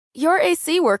Your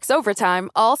AC works overtime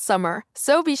all summer,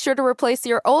 so be sure to replace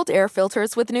your old air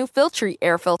filters with new Filtry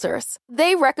air filters.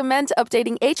 They recommend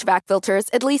updating HVAC filters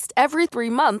at least every 3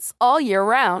 months all year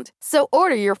round. So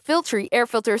order your Filtry air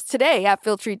filters today at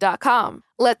Filtry.com.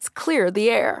 Let's clear the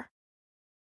air.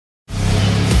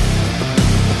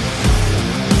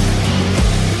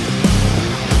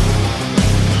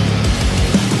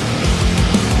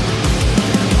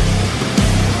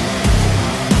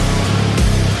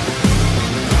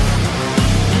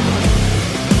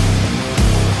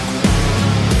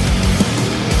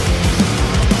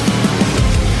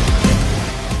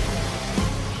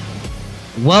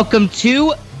 Welcome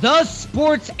to The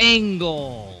Sports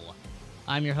Angle.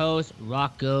 I'm your host,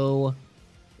 Rocco.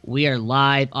 We are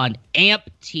live on AMP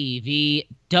TV,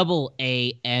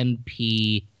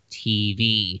 AAMP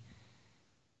TV.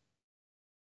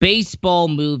 Baseball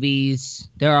movies,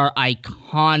 there are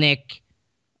iconic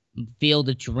Field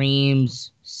of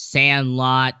Dreams,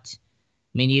 Sandlot.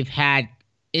 I mean, you've had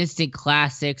instant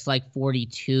classics like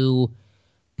 42,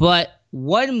 but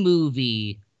one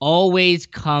movie always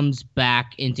comes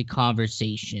back into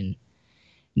conversation.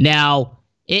 Now,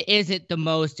 it isn't the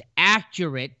most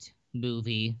accurate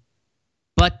movie,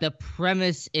 but the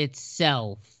premise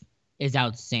itself is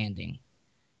outstanding.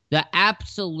 The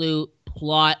absolute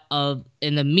plot and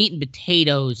the meat and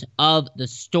potatoes of the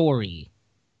story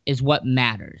is what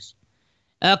matters.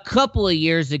 A couple of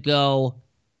years ago,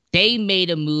 they made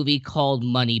a movie called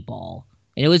Moneyball,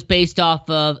 and it was based off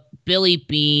of Billy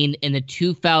Beane in the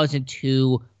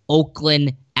 2002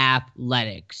 Oakland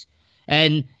Athletics.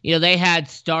 And, you know, they had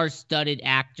star-studded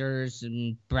actors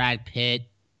and Brad Pitt,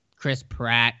 Chris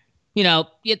Pratt, you know,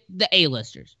 the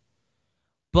A-listers.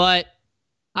 But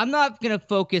I'm not going to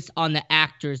focus on the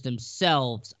actors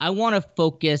themselves. I want to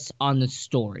focus on the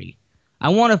story. I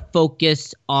want to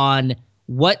focus on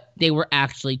what they were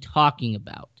actually talking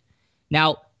about.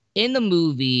 Now, in the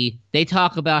movie, they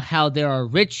talk about how there are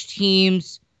rich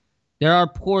teams, there are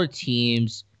poor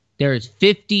teams, there's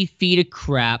 50 feet of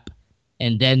crap,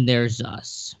 and then there's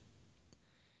us.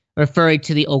 Referring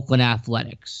to the Oakland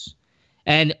Athletics.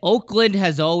 And Oakland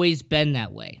has always been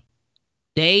that way.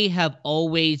 They have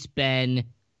always been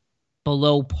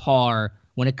below par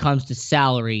when it comes to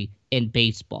salary in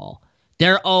baseball.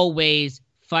 They're always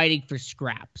fighting for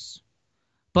scraps.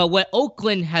 But what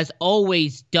Oakland has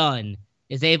always done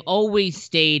is they've always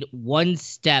stayed one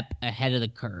step ahead of the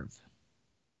curve.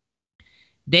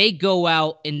 They go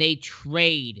out and they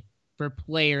trade for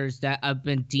players that have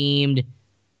been deemed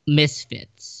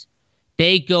misfits.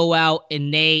 They go out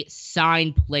and they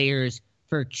sign players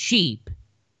for cheap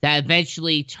that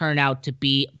eventually turn out to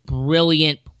be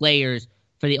brilliant players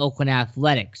for the Oakland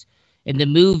Athletics. In the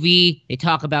movie, they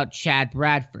talk about Chad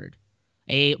Bradford,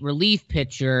 a relief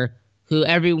pitcher who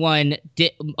everyone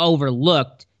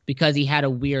overlooked because he had a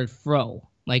weird fro,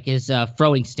 like his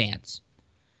throwing stance.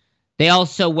 They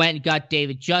also went and got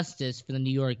David Justice for the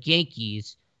New York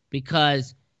Yankees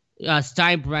because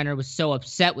Steinbrenner was so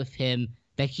upset with him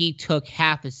that he took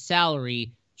half his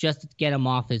salary just to get him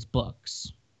off his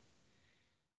books.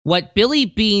 What Billy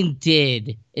Beane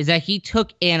did is that he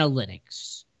took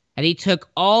analytics and he took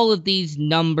all of these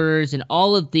numbers and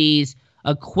all of these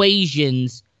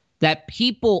equations that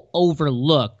people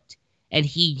overlooked, and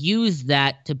he used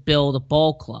that to build a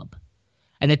ball club.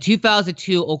 And the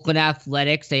 2002 Oakland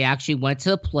Athletics, they actually went to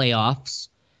the playoffs.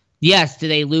 Yes, did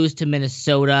they lose to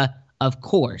Minnesota? Of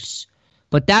course.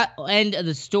 But that end of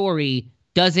the story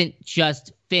doesn't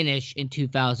just finish in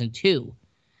 2002.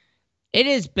 It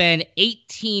has been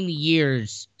 18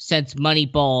 years since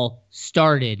Moneyball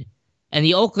started, and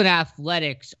the Oakland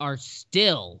Athletics are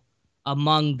still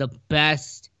among the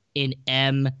best in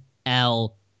MLB.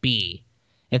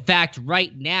 In fact,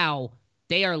 right now,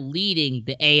 they are leading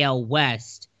the AL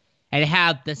West and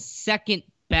have the second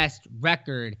best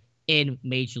record in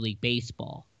Major League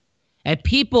Baseball. And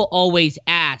people always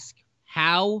ask,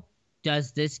 how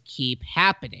does this keep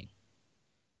happening?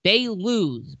 They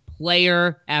lose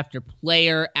player after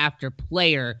player after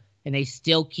player, and they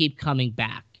still keep coming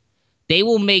back. They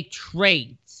will make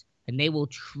trades, and they will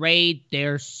trade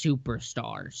their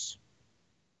superstars.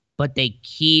 But they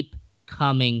keep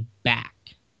coming back.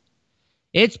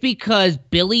 It's because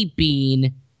Billy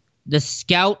Beane, the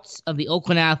scouts of the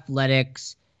Oakland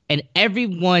Athletics, and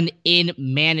everyone in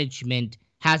management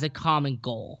has a common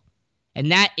goal.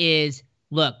 And that is,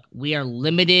 look, we are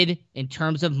limited in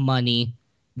terms of money.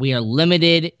 We are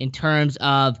limited in terms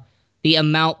of the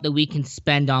amount that we can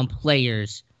spend on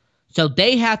players. So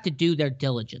they have to do their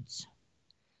diligence.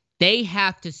 They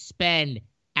have to spend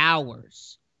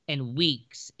hours and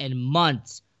weeks and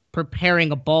months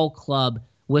preparing a ball club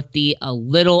with the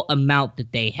little amount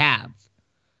that they have.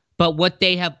 But what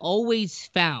they have always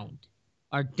found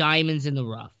are diamonds in the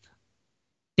rough.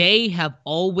 They have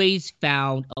always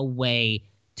found a way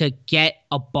to get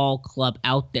a ball club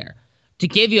out there. To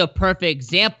give you a perfect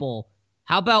example,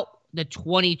 how about the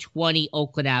 2020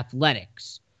 Oakland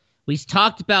Athletics? We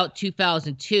talked about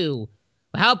 2002,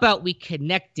 but how about we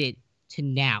connect it to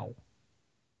now?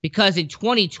 Because in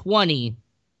 2020,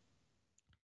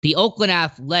 the Oakland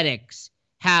Athletics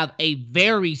have a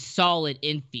very solid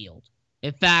infield.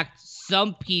 In fact,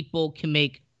 some people can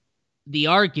make the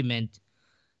argument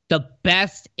the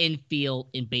best infield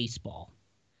in baseball.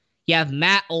 You have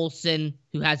Matt Olson,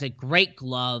 who has a great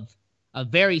glove, a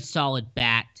very solid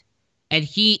bat, and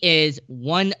he is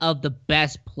one of the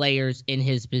best players in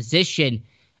his position.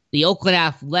 The Oakland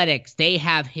Athletics, they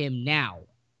have him now,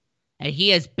 and he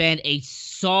has been a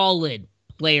solid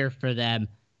player for them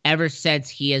ever since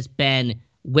he has been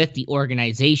with the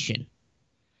organization.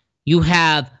 You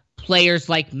have players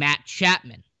like Matt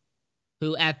Chapman,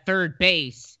 who at third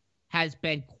base has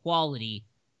been quality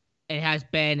and has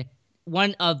been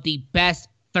one of the best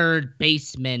third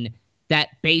basemen that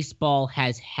baseball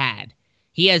has had.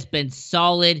 He has been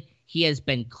solid, he has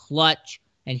been clutch,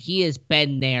 and he has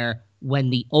been there when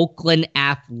the Oakland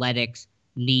Athletics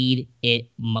need it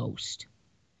most.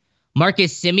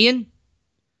 Marcus Semien,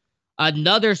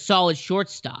 another solid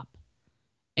shortstop,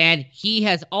 and he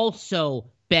has also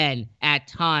been at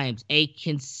times a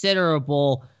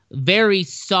considerable, very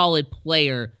solid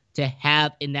player to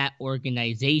have in that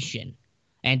organization.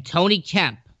 And Tony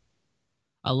Kemp,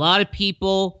 a lot of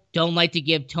people don't like to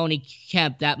give Tony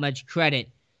Kemp that much credit,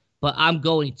 but I'm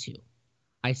going to.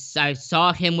 I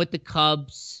saw him with the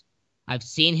Cubs. I've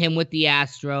seen him with the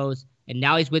Astros, and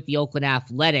now he's with the Oakland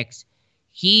Athletics.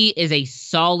 He is a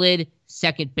solid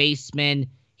second baseman.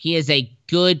 He is a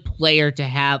good player to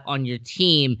have on your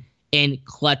team in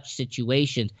clutch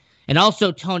situations. And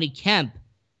also Tony Kemp,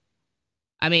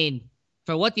 I mean,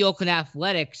 for what the Oakland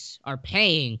Athletics are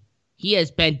paying, he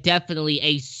has been definitely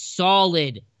a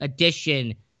solid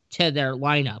addition to their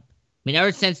lineup. I mean,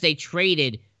 ever since they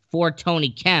traded for Tony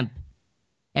Kemp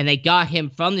and they got him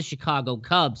from the Chicago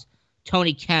Cubs,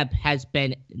 Tony Kemp has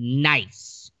been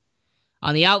nice.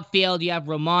 On the outfield, you have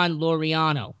Ramon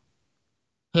Laureano,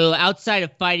 who, outside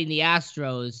of fighting the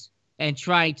Astros and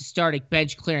trying to start a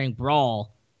bench-clearing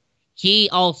brawl, he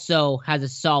also has a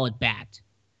solid bat,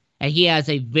 and he has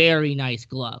a very nice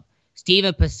glove.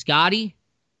 Steven Piscotty,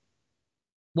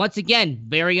 once again,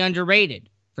 very underrated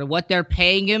for what they're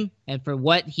paying him and for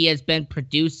what he has been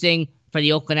producing for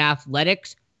the Oakland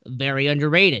Athletics, very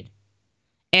underrated.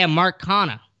 And Mark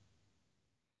Canha.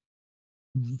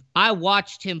 I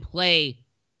watched him play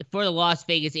for the Las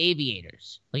Vegas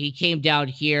Aviators. Like, he came down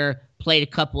here, played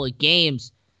a couple of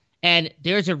games, and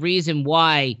there's a reason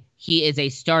why he is a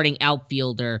starting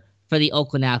outfielder for the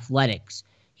Oakland Athletics.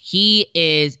 He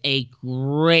is a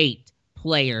great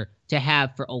player to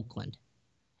have for Oakland.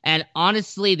 And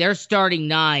honestly, their starting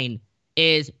nine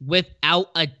is, without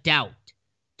a doubt,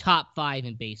 top 5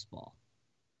 in baseball.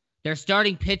 Their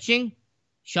starting pitching,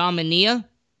 Sean Manaea,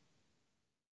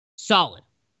 solid.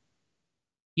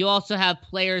 You also have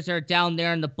players that are down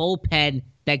there in the bullpen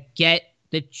that get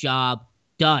the job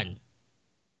done.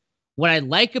 What I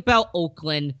like about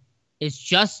Oakland is,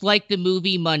 just like the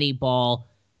movie Moneyball,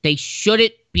 they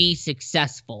shouldn't be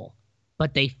successful,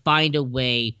 but they find a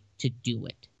way to do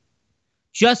it.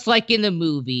 Just like in the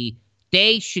movie,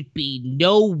 they should be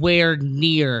nowhere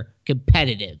near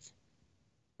competitive,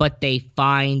 but they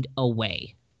find a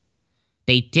way.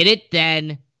 They did it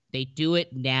then, they do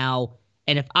it now,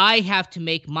 and if I have to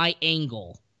make my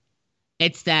angle,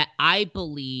 it's that I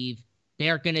believe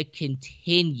they're going to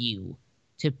continue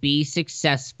to be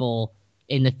successful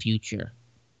in the future.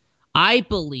 I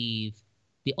believe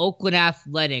the Oakland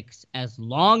Athletics, as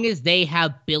long as they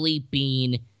have Billy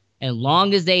Beane, and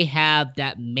long as they have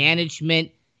that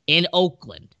management in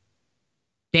Oakland,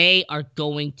 they are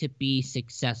going to be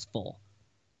successful.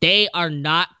 They are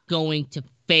not going to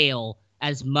fail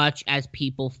as much as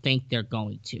people think they're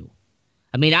going to.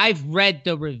 I mean, I've read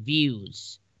the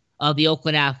reviews of the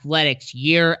Oakland Athletics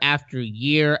year after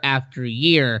year after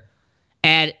year,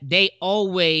 and they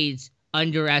always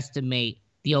underestimate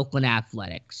the Oakland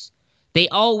Athletics. They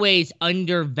always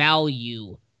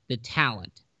undervalue the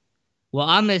talent. Well,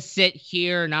 I'm going to sit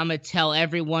here and I'm going to tell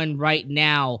everyone right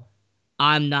now,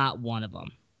 I'm not one of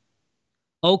them.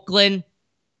 Oakland,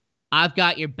 I've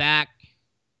got your back.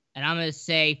 And I'm going to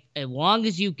say, as long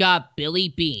as you got Billy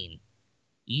Beane,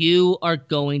 you are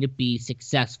going to be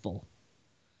successful.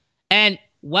 And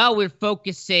while we're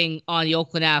focusing on the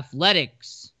Oakland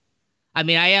Athletics, I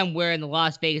mean, I am wearing the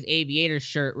Las Vegas Aviators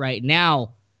shirt right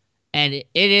now, and it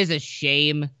is a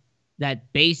shame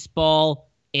that baseball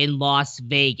in Las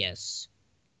Vegas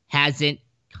hasn't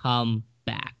come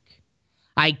back.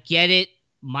 I get it.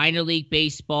 Minor League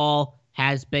Baseball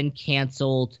has been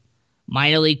canceled.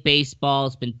 Minor League Baseball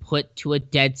has been put to a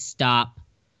dead stop.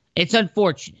 It's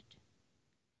unfortunate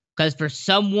because for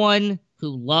someone who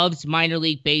loves minor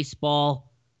league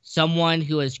baseball, someone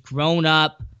who has grown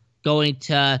up going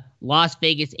to Las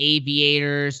Vegas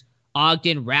Aviators,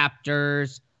 Ogden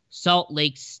Raptors, Salt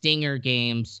Lake Stinger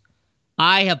games,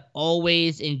 I have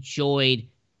always enjoyed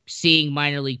seeing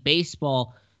minor league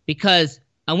baseball because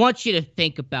I want you to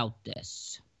think about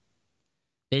this.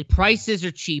 The prices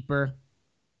are cheaper.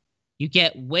 You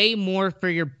get way more for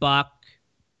your buck.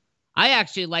 I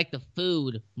actually like the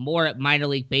food more at minor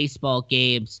league baseball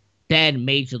games than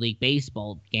Major League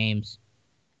Baseball games.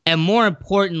 And more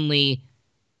importantly,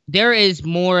 there is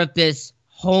more of this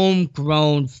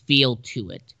homegrown feel to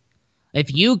it.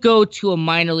 If you go to a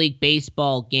minor league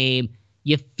baseball game,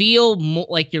 you feel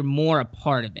like you're more a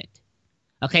part of it.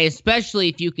 Okay, especially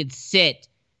if you could sit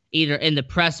either in the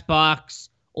press box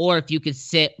or if you could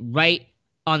sit right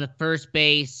on the first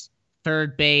base,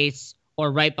 third base,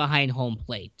 or right behind home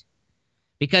plate.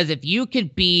 Because if you can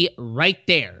be right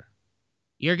there,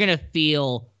 you're going to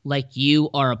feel like you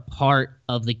are a part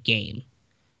of the game.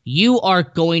 You are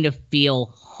going to feel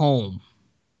home.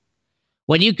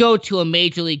 When you go to a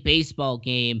Major League Baseball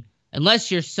game,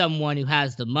 unless you're someone who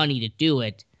has the money to do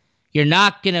it, you're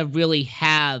not going to really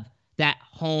have that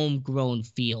homegrown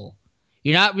feel.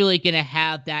 You're not really going to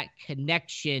have that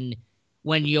connection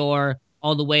when you're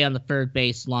all the way on the third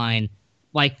base line,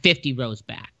 like 50 rows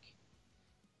back.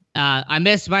 I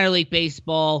miss minor league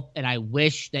baseball, and I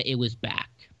wish that it was back.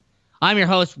 I'm your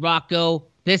host, Rocco.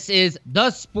 This is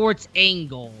The Sports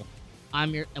Angle.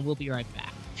 And we'll be right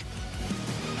back.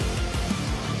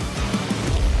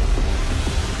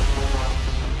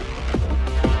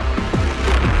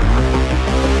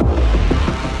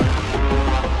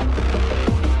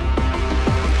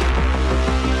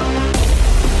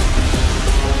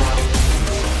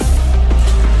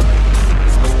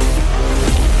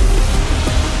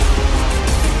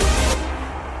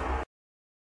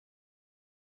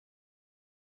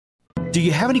 Do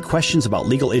you have any questions about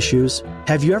legal issues?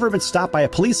 Have you ever been stopped by a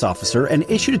police officer and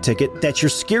issued a ticket that you're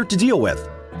scared to deal with?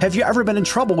 Have you ever been in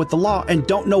trouble with the law and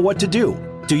don't know what to do?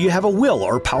 Do you have a will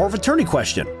or power of attorney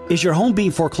question? Is your home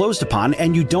being foreclosed upon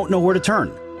and you don't know where to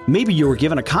turn? Maybe you were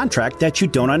given a contract that you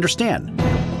don't understand.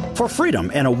 For freedom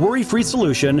and a worry-free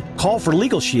solution, call for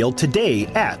Legal Shield today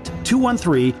at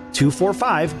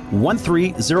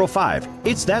 213-245-1305.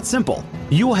 It's that simple.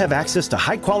 You will have access to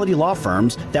high-quality law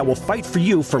firms that will fight for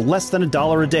you for less than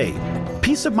 $1 a day.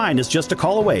 Peace of mind is just a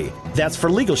call away. That's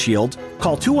for Legal Shield.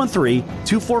 Call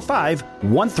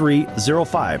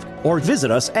 213-245-1305 or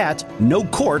visit us at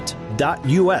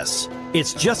nocourt.us.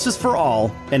 It's justice for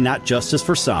all and not justice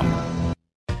for some.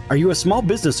 Are you a small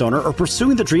business owner or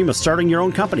pursuing the dream of starting your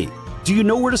own company? Do you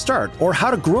know where to start or how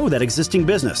to grow that existing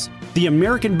business? The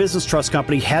American Business Trust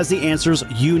Company has the answers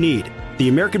you need. The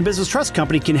American Business Trust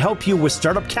Company can help you with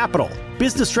startup capital,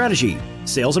 business strategy,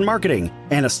 sales and marketing,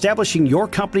 and establishing your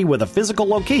company with a physical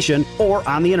location or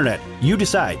on the internet. You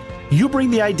decide. You bring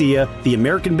the idea, the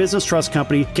American Business Trust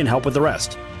Company can help with the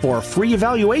rest. For a free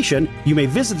evaluation, you may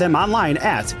visit them online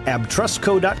at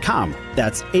abtrustco.com.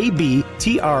 That's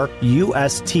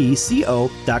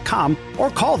ABTRUSTCO.com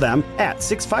or call them at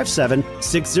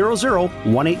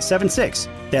 657-600-1876.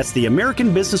 That's the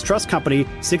American Business Trust Company,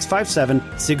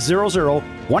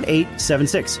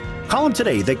 657-600-1876. Call them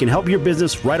today. They can help your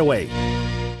business right away.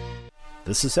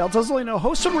 This is Sal Tozolino,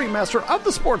 host and remaster of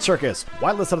The Sports Circus.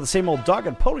 Why listen to the same old dog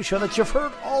and pony show that you've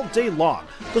heard all day long?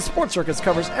 The Sports Circus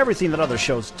covers everything that other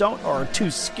shows don't or are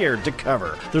too scared to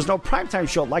cover. There's no primetime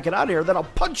show like it out here that'll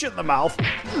punch you in the mouth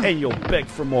and you'll beg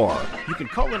for more. You can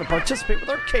call in and participate with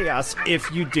our chaos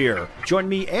if you dare. Join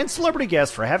me and celebrity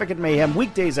guests for Havoc and Mayhem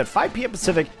weekdays at 5 p.m.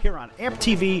 Pacific here on AMP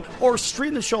TV or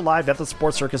stream the show live at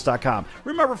thesportscircus.com.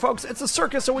 Remember, folks, it's a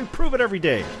circus and we prove it every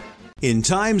day. In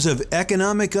times of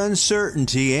economic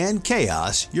uncertainty and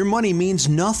chaos, your money means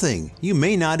nothing. You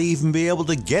may not even be able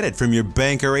to get it from your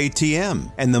bank or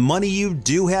ATM. And the money you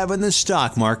do have in the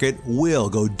stock market will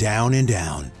go down and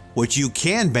down. What you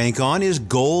can bank on is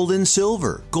gold and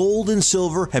silver. Gold and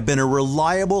silver have been a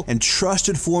reliable and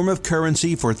trusted form of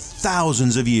currency for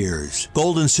thousands of years.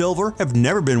 Gold and silver have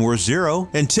never been worth zero,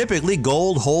 and typically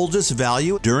gold holds its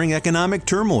value during economic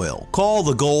turmoil. Call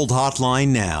the Gold Hotline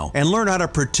now and learn how to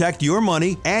protect your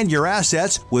money and your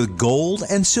assets with gold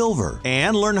and silver.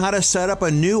 And learn how to set up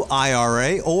a new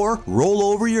IRA or roll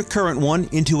over your current one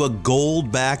into a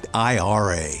gold-backed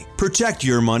IRA. Protect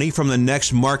your money from the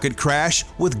next market crash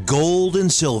with gold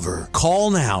and silver. Call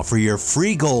now for your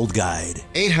free gold guide.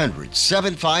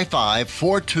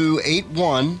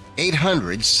 800-755-4281.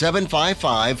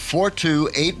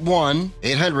 800-755-4281.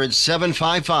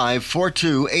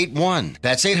 800-755-4281.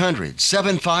 That's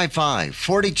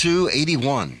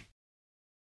 800-755-4281.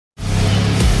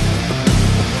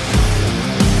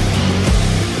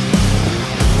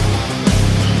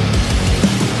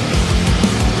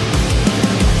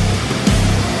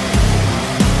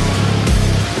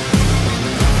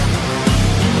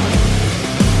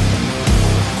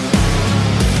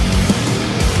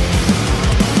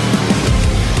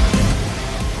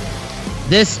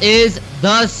 This is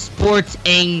The Sports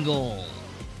Angle.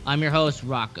 I'm your host,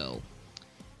 Rocco.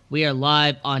 We are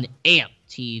live on AMP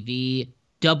TV,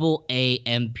 double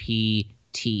AMP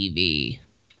TV.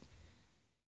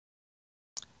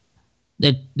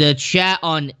 The chat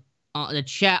on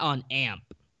AMP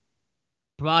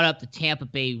brought up the Tampa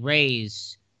Bay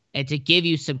Rays, and to give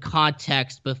you some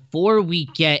context before we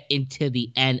get into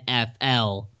the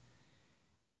NFL,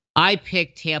 I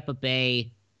picked Tampa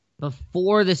Bay.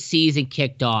 Before the season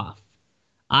kicked off,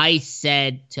 I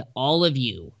said to all of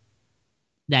you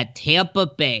that Tampa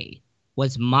Bay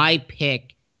was my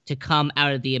pick to come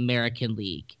out of the American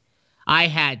League. I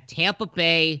had Tampa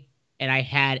Bay and I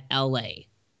had LA.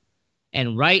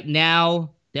 And right now,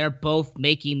 they're both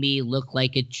making me look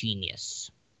like a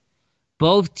genius.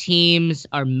 Both teams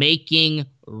are making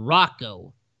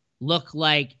Rocco look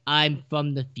like I'm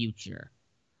from the future.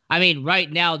 I mean, right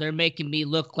now, they're making me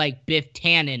look like Biff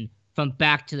Tannen from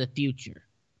Back to the Future.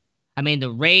 I mean,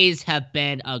 the Rays have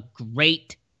been a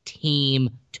great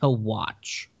team to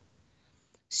watch.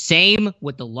 Same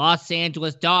with the Los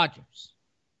Angeles Dodgers.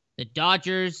 The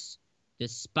Dodgers,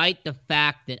 despite the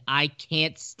fact that I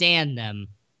can't stand them,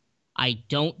 I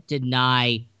don't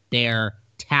deny their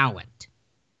talent.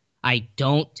 I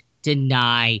don't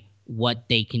deny what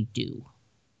they can do.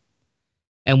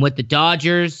 And with the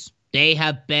Dodgers, they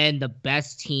have been the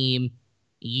best team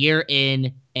year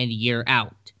in and year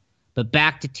out. But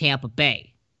back to Tampa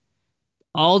Bay.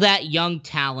 All that young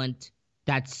talent,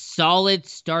 that solid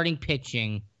starting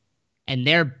pitching, and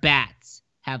their bats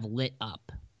have lit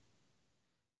up.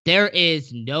 There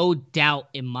is no doubt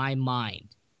in my mind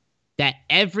that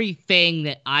everything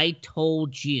that I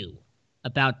told you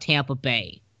about Tampa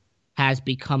Bay has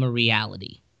become a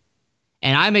reality.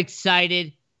 And I'm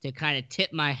excited to kind of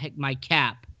tip my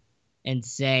cap and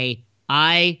say,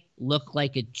 I look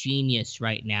like a genius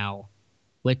right now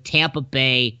with Tampa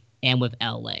Bay and with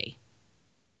LA.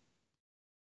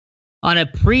 On a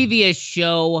previous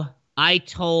show, I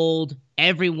told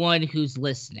everyone who's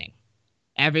listening,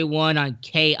 everyone on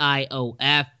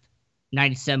KIOF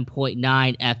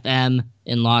 97.9 FM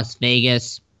in Las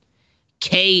Vegas,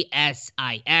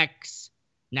 KSIX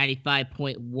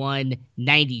 95.1,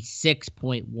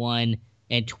 96.1,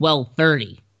 and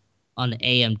 1230 on the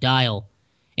AM dial.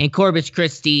 In Corpus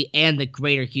Christi and the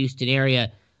greater Houston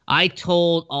area, I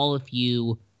told all of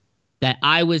you that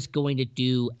I was going to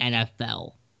do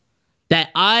NFL. That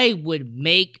I would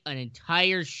make an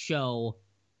entire show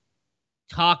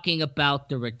talking about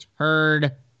the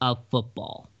return of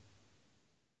football.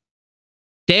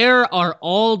 There are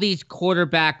all these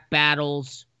quarterback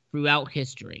battles throughout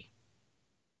history.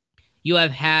 You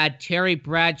have had Terry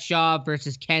Bradshaw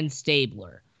versus Ken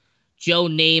Stabler. Joe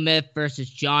Namath versus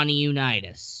Johnny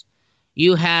Unitas.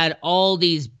 You had all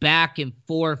these back and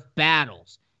forth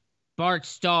battles. Bart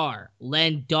Starr,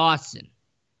 Len Dawson.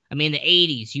 I mean, in the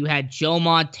 80s, you had Joe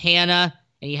Montana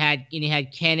and you had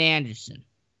Ken Anderson.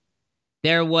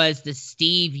 There was the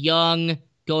Steve Young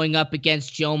going up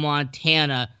against Joe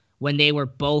Montana when they were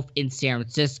both in San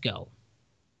Francisco.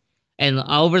 And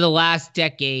over the last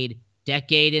decade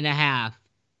and a half,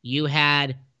 you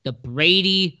had the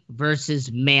Brady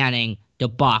versus Manning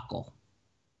debacle.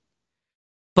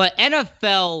 But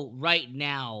NFL right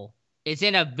now is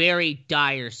in a very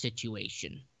dire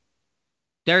situation.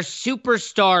 Their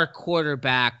superstar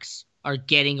quarterbacks are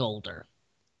getting older.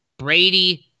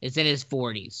 Brady is in his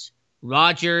 40s.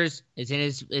 Rodgers is in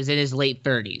his late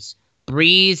 30s.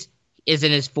 Breeze is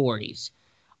in his 40s.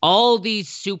 All these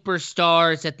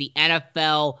superstars that the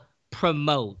NFL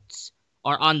promotes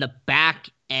are on the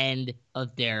back end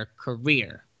of their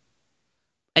career.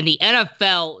 And the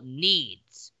NFL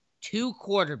needs two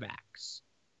quarterbacks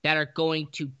that are going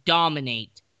to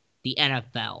dominate the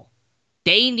NFL.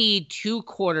 They need two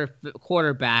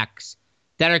quarterbacks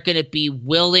that are going to be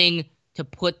willing to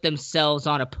put themselves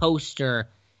on a poster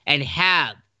and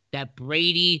have that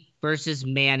Brady versus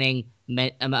Manning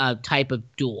type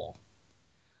of duel.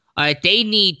 All right, they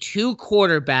need two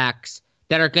quarterbacks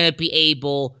that are going to be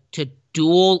able to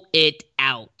duel it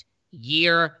out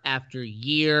year after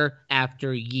year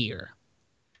after year.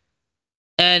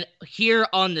 And here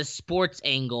on the sports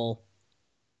angle,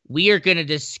 we are going to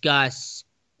discuss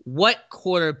what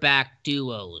quarterback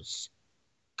duos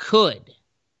could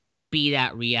be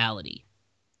that reality.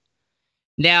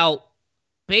 Now,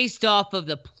 based off of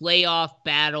the playoff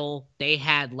battle they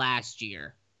had last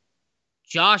year,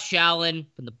 Josh Allen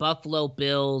from the Buffalo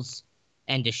Bills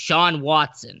and Deshaun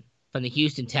Watson from the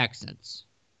Houston Texans,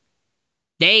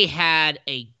 they had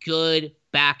a good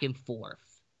back and forth.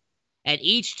 And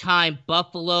each time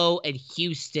Buffalo and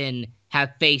Houston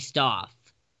have faced off,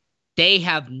 they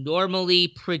have normally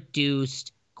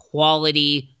produced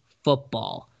quality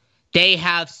football. They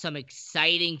have some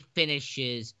exciting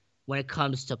finishes when it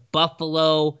comes to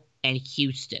Buffalo and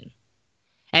Houston.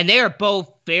 And they are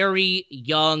both very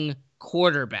young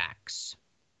quarterbacks.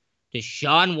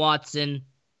 Deshaun Watson,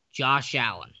 Josh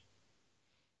Allen.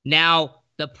 Now,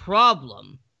 the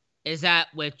problem is that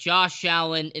with Josh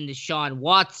Allen and Deshaun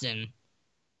Watson,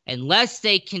 unless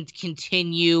they can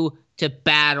continue to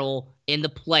battle in the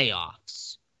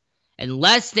playoffs,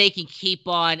 unless they can keep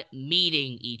on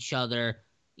meeting each other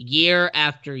year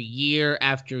after year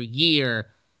after year,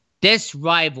 this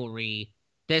rivalry,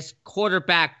 this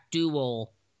quarterback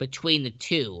duel between the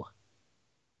two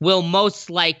will most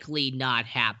likely not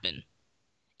happen.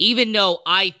 Even though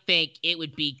I think it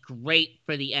would be great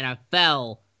for the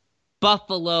NFL,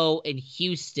 Buffalo and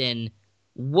Houston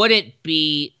wouldn't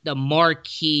be the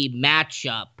marquee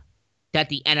matchup that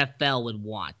the NFL would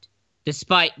want,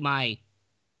 despite my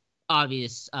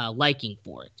obvious liking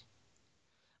for it.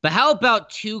 But how about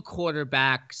two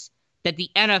quarterbacks that the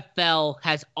NFL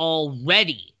has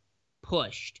already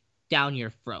pushed down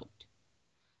your throat?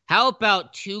 How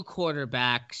about two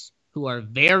quarterbacks who are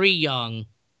very young,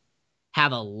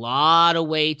 have a lot of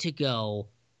way to go,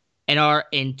 and are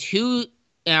in two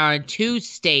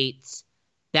states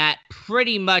that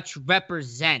pretty much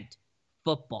represent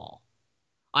football?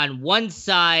 On one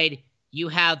side, you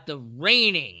have the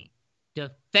reigning,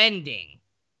 defending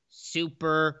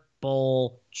Super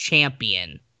Bowl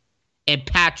champion and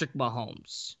Patrick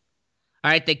Mahomes.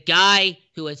 All right, the guy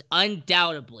who has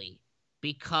undoubtedly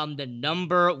become the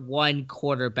number one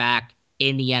quarterback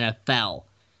in the NFL.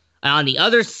 And on the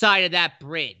other side of that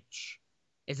bridge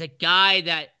is a guy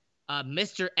that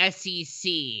Mr.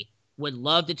 SEC would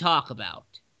love to talk about,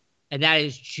 and that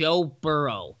is Joe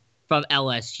Burrow from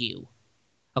LSU.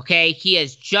 Okay, he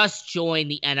has just joined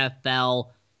the NFL.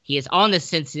 He is on the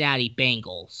Cincinnati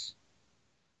Bengals.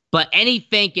 But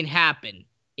anything can happen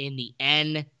in the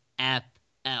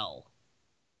NFL.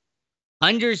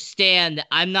 Understand that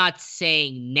I'm not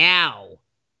saying now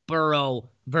Burrow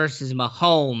versus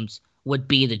Mahomes would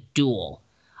be the duel.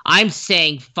 I'm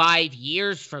saying 5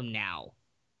 years from now,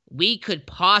 we could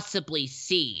possibly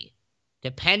see,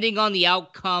 depending on the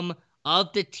outcome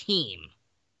of the team,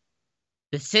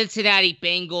 the Cincinnati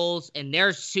Bengals and their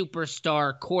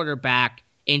superstar quarterback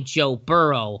in Joe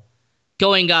Burrow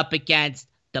going up against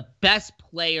the best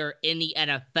player in the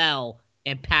NFL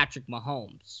in Patrick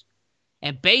Mahomes.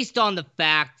 And based on the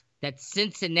fact that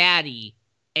Cincinnati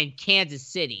and Kansas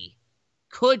City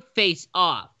could face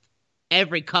off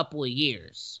every couple of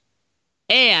years,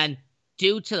 and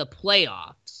due to the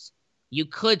playoffs, you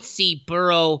could see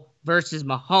Burrow versus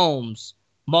Mahomes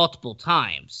multiple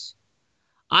times.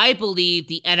 I believe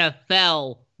the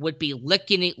NFL would be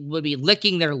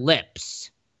licking their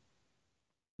lips,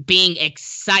 being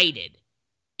excited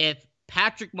if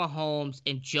Patrick Mahomes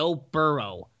and Joe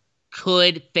Burrow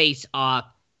could face off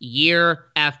year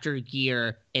after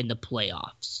year in the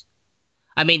playoffs.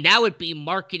 I mean, that would be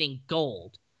marketing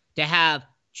gold to have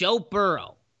Joe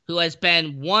Burrow, who has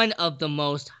been one of the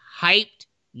most hyped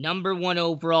number one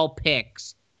overall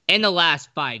picks in the last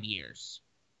 5 years,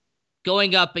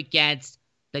 going up against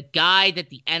the guy that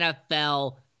the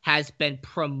NFL has been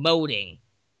promoting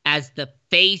as the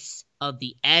face of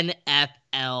the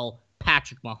NFL,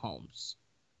 Patrick Mahomes.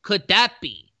 Could that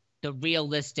be the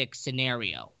realistic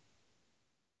scenario?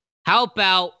 How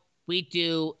about we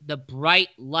do the bright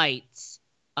lights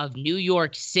of New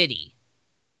York City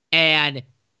and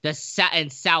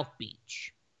South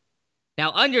Beach?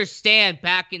 Now, understand,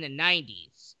 back in the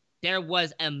 90s, there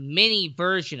was a mini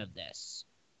version of this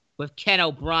with Ken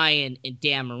O'Brien and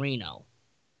Dan Marino.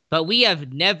 But we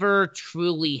have never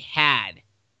truly had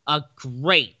a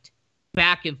great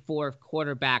back and forth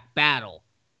quarterback battle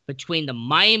between the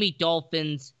Miami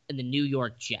Dolphins and the New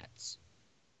York Jets.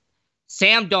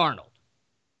 Sam Darnold.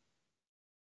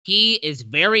 He is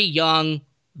very young,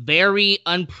 very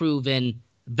unproven,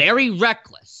 very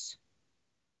reckless,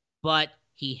 but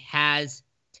he has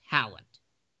talent.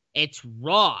 It's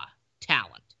raw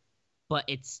talent, but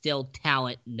it's still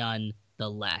talent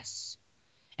nonetheless.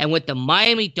 And with the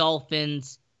Miami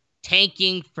Dolphins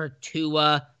tanking for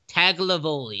Tua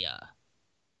Tagovailoa,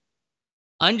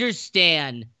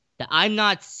 understand that I'm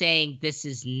not saying this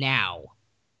is now,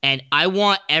 and I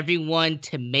want everyone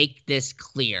to make this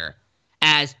clear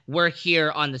as we're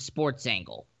here on the Sports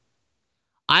Angle.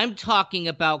 I'm talking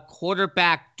about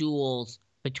quarterback duels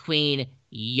between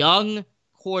young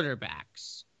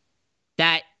quarterbacks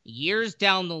that years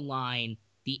down the line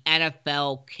the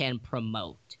NFL can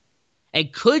promote.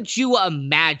 And could you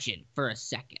imagine for a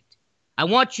second? I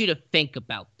want you to think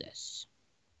about this.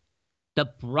 The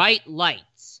bright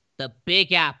lights, the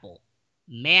Big Apple,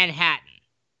 Manhattan,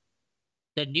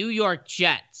 the New York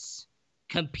Jets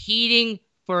competing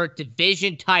for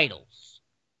division titles,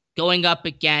 going up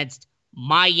against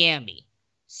Miami,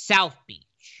 South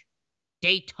Beach,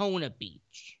 Daytona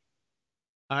Beach.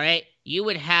 All right, you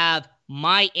would have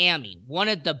Miami, one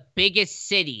of the biggest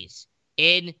cities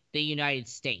in the United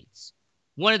States,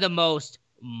 one of the most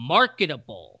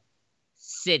marketable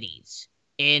cities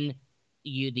in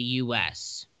the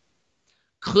U.S.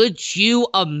 Could you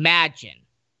imagine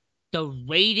the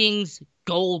ratings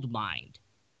goldmine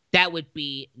that would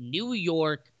be New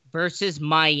York versus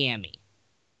Miami?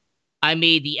 I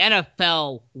mean, the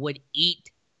NFL would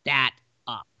eat that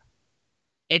up.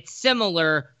 It's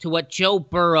similar to what Joe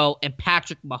Burrow and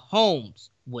Patrick Mahomes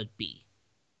would be.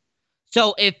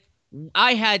 So if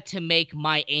I had to make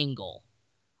my angle,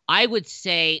 I would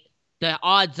say the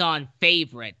odds-on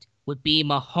favorite would be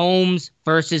Mahomes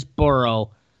versus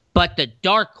Burrow, but the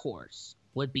dark horse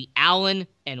would be Allen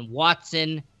and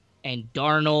Watson and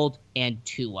Darnold and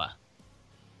Tua.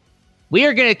 We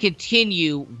are going to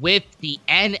continue with the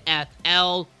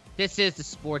NFL. This is the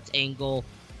Sports Angle.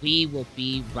 We will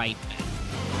be right back.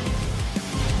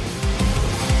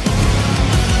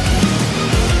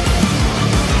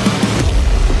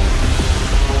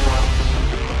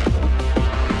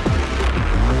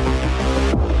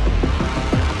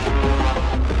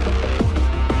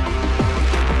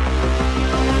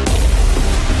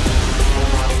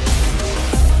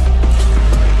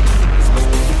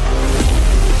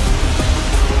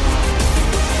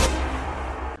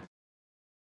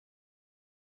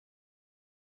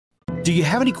 Do you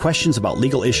have any questions about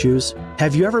legal issues?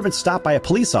 Have you ever been stopped by a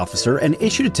police officer and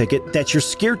issued a ticket that you're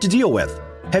scared to deal with?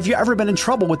 Have you ever been in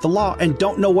trouble with the law and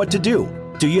don't know what to do?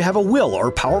 Do you have a will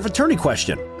or power of attorney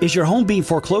question? Is your home being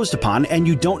foreclosed upon and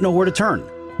you don't know where to turn?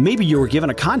 Maybe you were given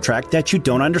a contract that you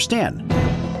don't understand.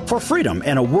 For freedom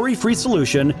and a worry-free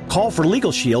solution, call for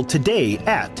Legal Shield today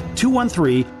at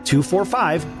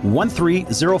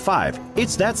 213-245-1305.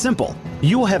 It's that simple.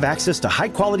 You will have access to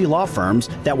high-quality law firms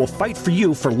that will fight for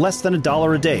you for less than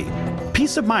 $1 a day.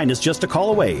 Peace of mind is just a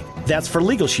call away. That's for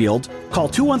Legal Shield. Call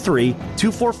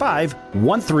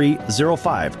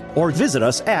 213-245-1305 or visit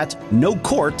us at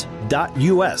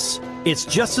nocourt.us. It's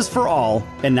justice for all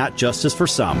and not justice for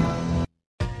some.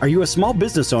 Are you a small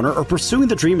business owner or pursuing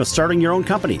the dream of starting your own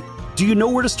company? Do you know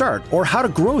where to start or how to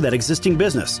grow that existing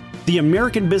business? The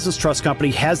American Business Trust Company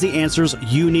has the answers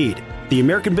you need. The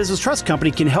American Business Trust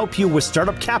Company can help you with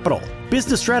startup capital,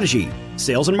 business strategy,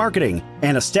 sales and marketing,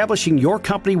 and establishing your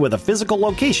company with a physical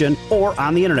location or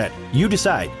on the internet. You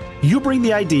decide. You bring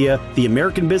the idea, the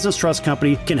American Business Trust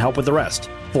Company can help with the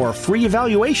rest. For a free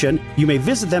evaluation, you may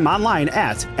visit them online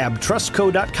at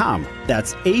abtrustco.com.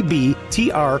 That's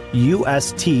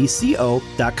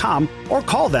ABTRUSTCO.com or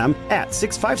call them at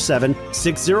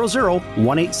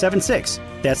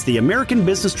 657-600-1876. That's the American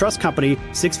Business Trust Company,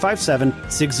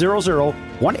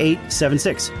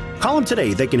 657-600-1876. Call them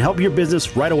today. They can help your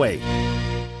business right away.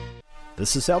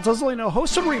 This is Sal Tozzolino,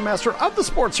 host and ringmaster of the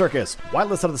Sports Circus. Why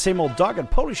listen to the same old dog and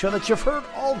pony show that you've heard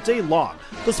all day long?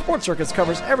 The Sports Circus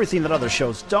covers everything that other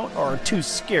shows don't or are too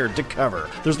scared to cover.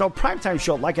 There's no primetime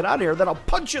show like it out here that'll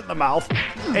punch you in the mouth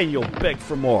and you'll beg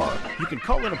for more. You can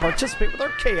call in and participate with our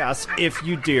chaos if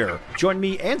you dare. Join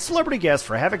me and celebrity guests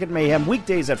for Havoc and Mayhem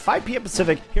weekdays at 5 p.m.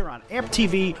 Pacific here on AMP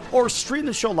TV or stream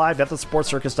the show live at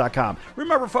thesportscircus.com.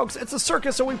 Remember, folks, it's a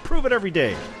circus, so we prove it every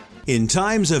day. In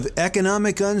times of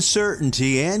economic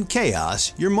uncertainty and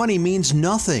chaos, your money means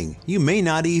nothing. You may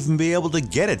not even be able to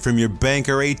get it from your bank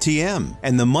or ATM.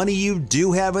 And the money you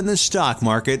do have in the stock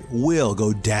market will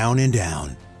go down and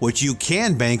down. What you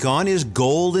can bank on is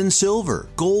gold and silver.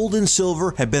 Gold and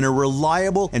silver have been a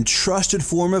reliable and trusted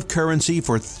form of currency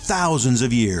for thousands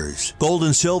of years. Gold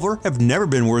and silver have never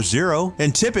been worth zero,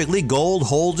 and typically gold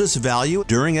holds its value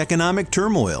during economic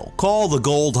turmoil. Call the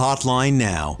Gold Hotline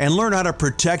now and learn how to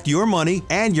protect your money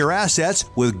and your assets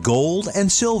with gold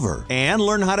and silver. And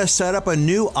learn how to set up a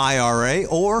new IRA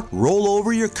or roll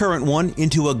over your current one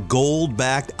into a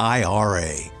gold-backed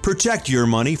IRA. Protect your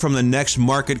money from the next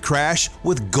market crash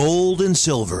with gold and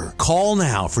silver. Call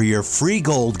now for your free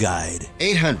gold guide.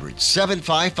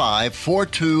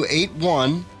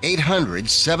 800-755-4281.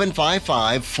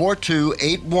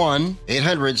 800-755-4281.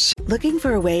 800. Looking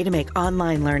for a way to make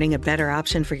online learning a better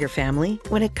option for your family?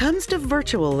 When it comes to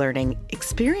virtual learning,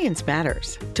 experience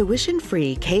matters.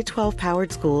 Tuition-free K-12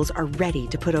 powered schools are ready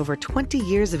to put over 20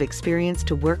 years of experience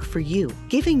to work for you,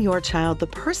 giving your child the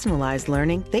personalized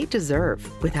learning they deserve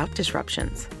without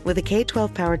disruptions. With a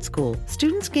K-12 powered school,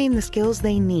 students gain the skills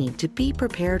they need to be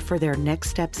prepared for their next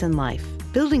steps in life,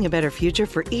 building a better future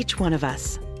for each one of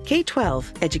us.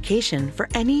 K-12, education for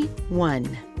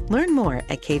anyone. Learn more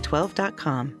at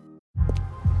k12.com.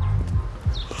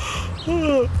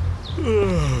 The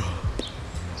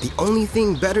only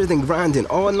thing better than grinding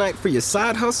all night for your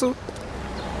side hustle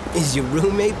is your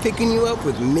roommate picking you up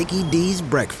with Mickey D's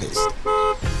breakfast.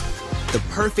 The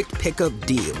perfect pickup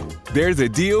deal. There's a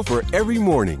deal for every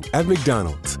morning at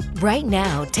McDonald's. Right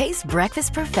now, taste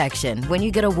breakfast perfection when you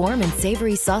get a warm and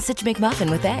savory sausage McMuffin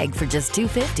with egg for just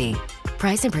 $2.50.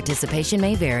 Price and participation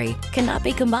may vary. Cannot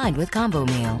be combined with combo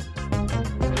meal.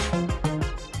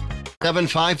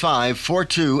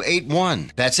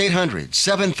 755-4281. That's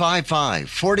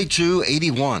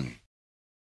 800-755-4281.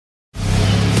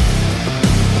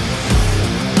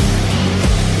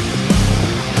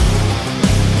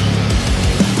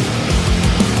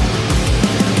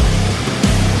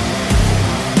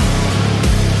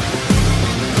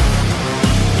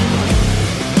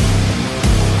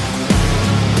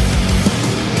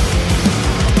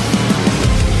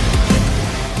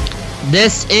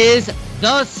 This is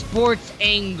The Sports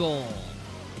Angle.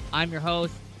 I'm your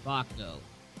host, Baco.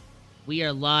 We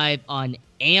are live on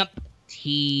AMP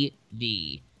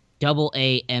TV,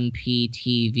 AAMP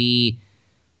TV.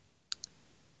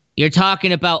 You're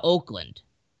talking about Oakland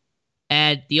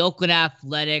and the Oakland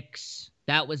Athletics.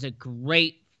 That was a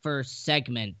great first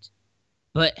segment.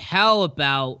 But how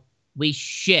about we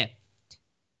shift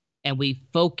and we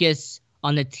focus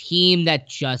on the team that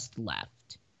just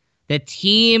left? The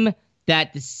team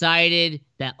that decided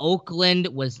that Oakland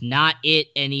was not it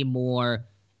anymore,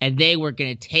 and they were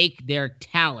going to take their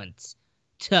talents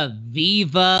to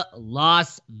Viva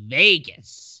Las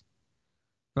Vegas.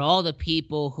 For all the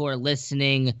people who are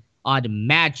listening on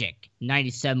Magic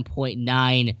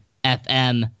 97.9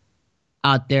 FM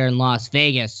out there in Las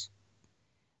Vegas,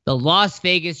 the Las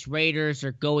Vegas Raiders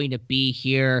are going to be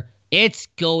here. It's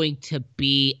going to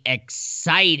be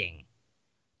exciting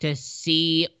to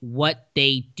see what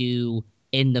they do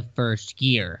in the first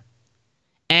year.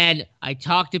 And I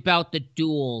talked about the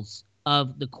duels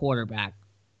of the quarterback.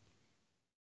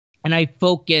 And I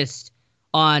focused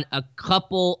on a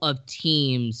couple of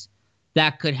teams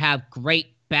that could have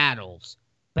great battles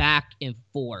back and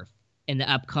forth in the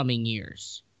upcoming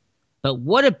years. But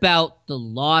what about the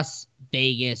Las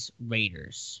Vegas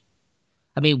Raiders?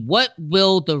 I mean, what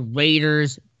will the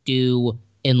Raiders do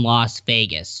in Las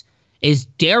Vegas? Is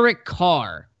Derek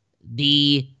Carr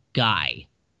the guy?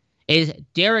 Is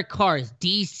Derek Carr's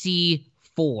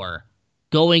DC4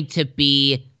 going to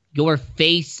be your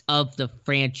face of the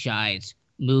franchise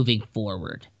moving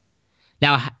forward?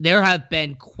 Now, there have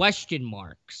been question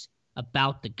marks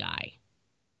about the guy,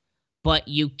 but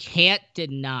you can't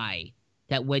deny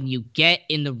that when you get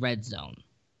in the red zone,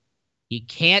 you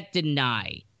can't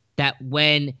deny that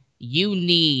when you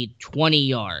need 20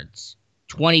 yards,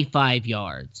 25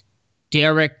 yards,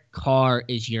 Derek Carr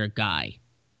is your guy.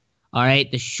 All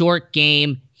right, the short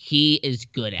game he is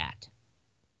good at.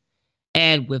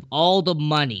 And with all the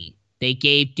money they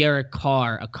gave Derek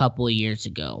Carr a couple of years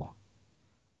ago,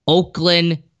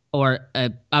 Oakland,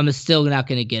 I'm still not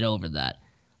going to get over that,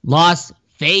 Las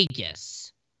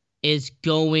Vegas is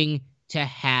going to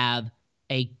have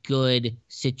a good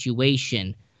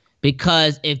situation.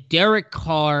 Because if Derek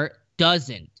Carr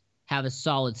doesn't have a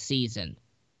solid season,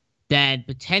 then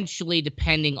potentially,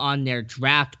 depending on their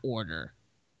draft order,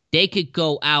 they could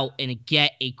go out and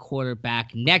get a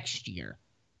quarterback next year.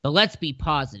 But let's be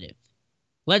positive.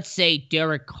 Let's say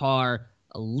Derek Carr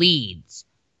leads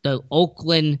the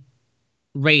Oakland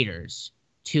Raiders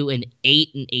to an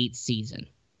 8-8 season.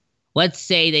 Let's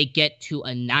say they get to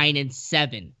a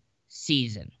 9-7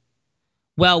 season.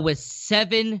 Well, with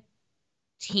 7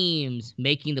 teams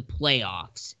making the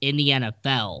playoffs in the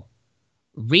NFL,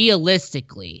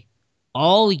 realistically,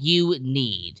 all you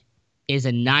need is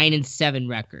a 9-7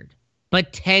 record,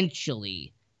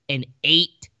 potentially an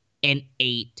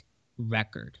 8-8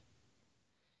 record.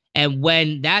 And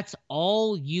when that's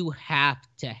all you have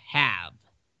to have,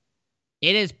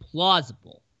 it is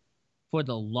plausible for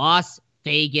the Las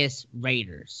Vegas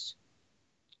Raiders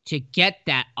to get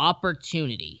that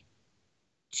opportunity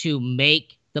to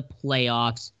make the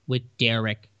playoffs with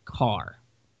Derek Carr.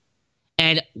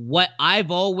 And what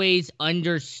I've always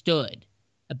understood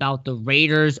about the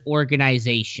Raiders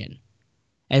organization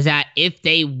is that if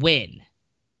they win,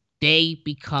 they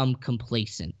become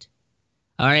complacent.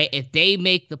 All right, if they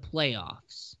make the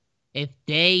playoffs, if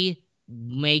they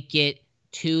make it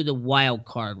to the wild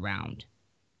card round,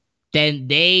 then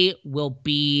they will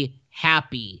be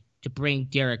happy to bring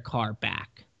Derek Carr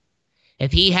back.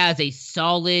 If he has a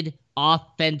solid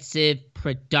offensive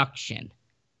production,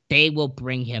 they will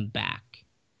bring him back.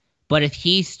 But if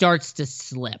he starts to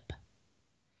slip,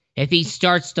 if he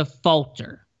starts to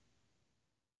falter,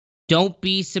 don't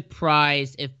be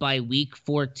surprised if by week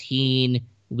 14,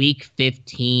 week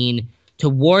 15,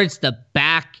 towards the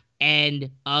back end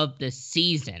of the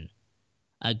season,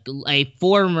 a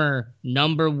former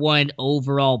number 1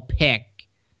 overall pick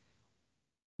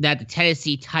that the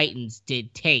Tennessee Titans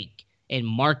did take in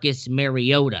Marcus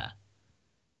Mariota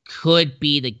could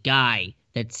be the guy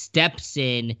that steps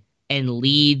in and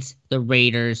leads the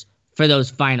Raiders for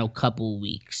those final couple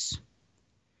weeks.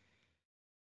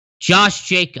 Josh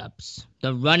Jacobs,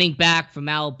 the running back from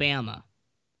Alabama,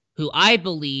 who I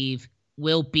believe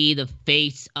will be the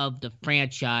face of the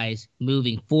franchise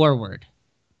moving forward.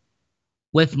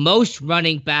 With most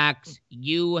running backs,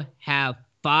 you have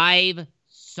 5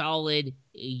 solid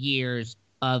years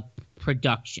of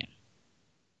production.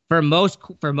 For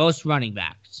most running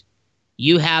backs,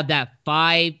 you have that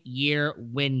 5-year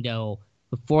window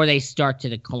before they start to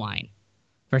decline.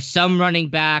 For some running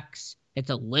backs, it's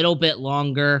a little bit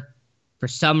longer. For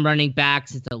some running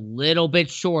backs, it's a little bit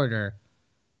shorter.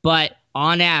 But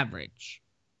on average,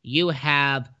 you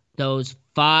have those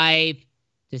 5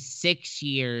 to 6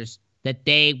 years that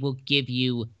they will give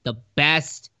you the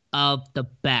best of the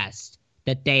best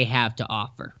that they have to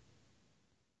offer.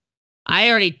 I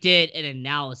already did an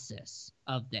analysis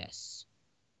of this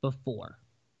before.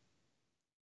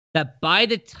 That by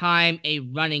the time a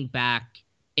running back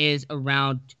is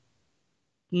around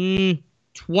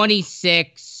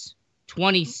 26,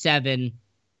 27,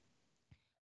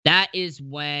 that is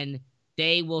when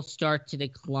they will start to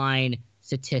decline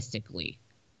statistically.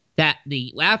 That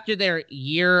after their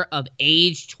year of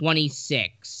age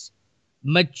 26,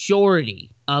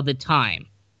 majority of the time,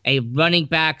 a running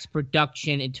back's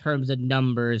production in terms of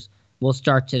numbers will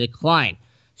start to decline.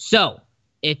 So,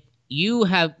 if you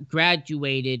have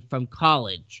graduated from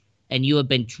college and you have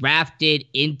been drafted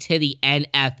into the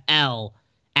NFL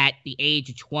at the age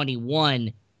of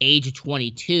 21, age of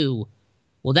 22,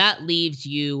 well, that leaves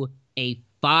you a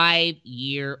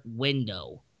 5-year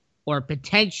window or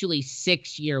potentially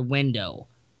 6-year window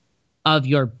of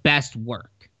your best work.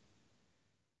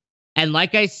 And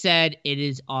like I said, it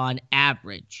is on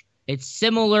average. It's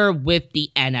similar with the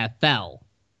NFL.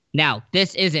 Now,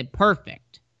 this isn't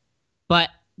perfect, but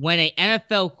when an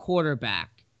NFL quarterback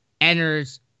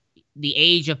enters the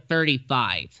age of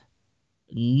 35,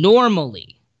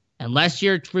 normally, unless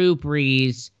you're Drew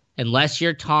Brees, unless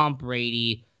you're Tom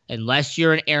Brady, unless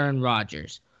you're an Aaron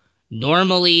Rodgers,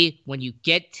 normally when you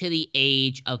get to the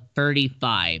age of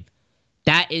 35,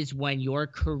 that is when your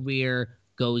career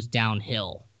goes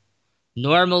downhill.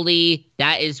 Normally,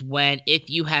 that is when, if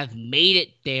you have made it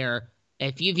there,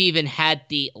 if you've even had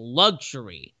the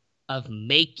luxury of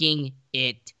making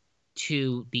it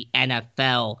to the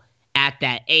NFL at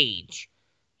that age,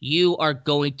 you are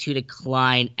going to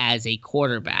decline as a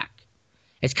quarterback.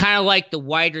 It's kind of like the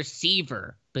wide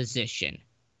receiver position.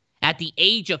 At the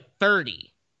age of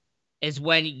 30 is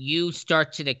when you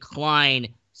start to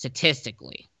decline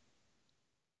statistically.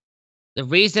 The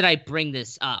reason I bring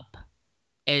this up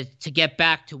is to get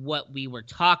back to what we were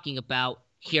talking about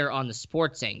here on the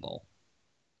Sports Angle,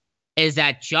 is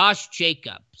that Josh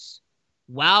Jacobs,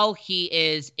 while he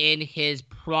is in his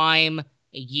prime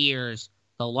years,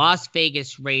 the Las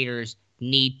Vegas Raiders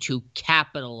need to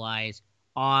capitalize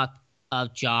off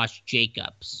of Josh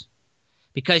Jacobs.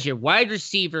 Because your wide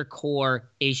receiver core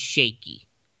is shaky.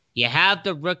 You have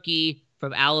the rookie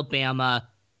from Alabama,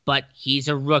 but he's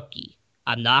a rookie.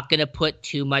 I'm not going to put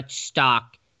too much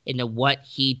stock into what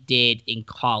he did in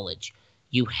college.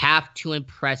 You have to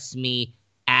impress me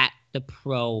at the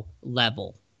pro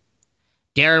level.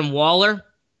 Darren Waller,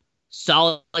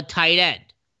 solid tight end,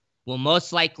 will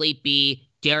most likely be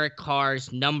Derek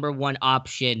Carr's number one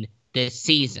option this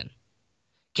season.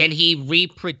 Can he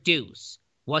reproduce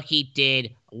what he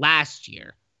did last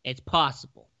year? It's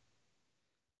possible.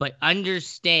 But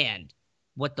understand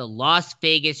what the Las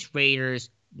Vegas Raiders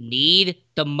need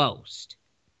the most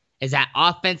is that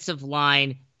offensive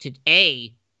line to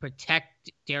A,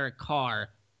 protect Derek Carr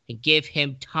and give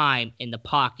him time in the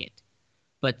pocket.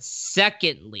 But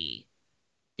secondly,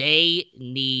 they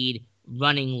need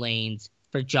running lanes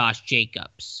for Josh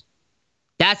Jacobs.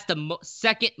 That's the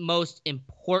second most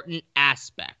important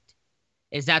aspect,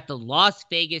 is that the Las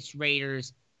Vegas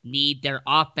Raiders need their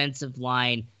offensive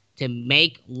line to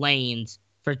make lanes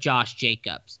for Josh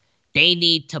Jacobs. They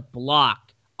need to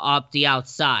block up the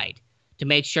outside to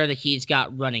make sure that he's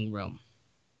got running room.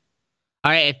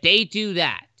 All right, if they do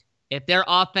that, if their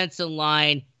offensive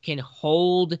line can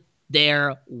hold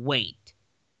their weight,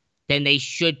 then they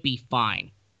should be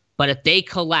fine. But if they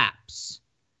collapse,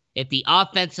 if the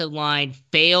offensive line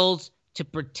fails to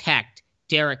protect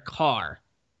Derek Carr,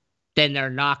 then they're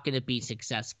not going to be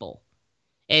successful.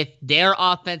 If their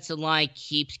offensive line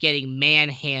keeps getting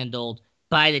manhandled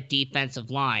by the defensive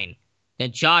line,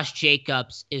 then Josh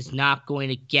Jacobs is not going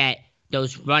to get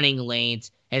those running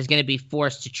lanes and is going to be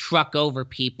forced to truck over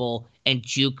people and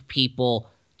juke people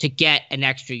to get an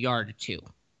extra yard or two.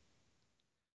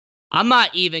 I'm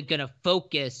not even going to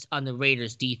focus on the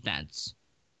Raiders defense,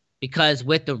 because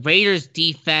with the Raiders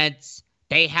defense,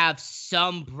 they have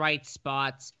some bright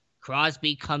spots.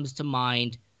 Crosby comes to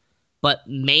mind, but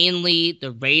mainly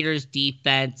the Raiders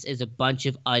defense is a bunch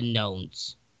of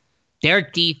unknowns. Their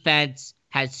defense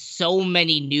has so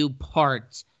many new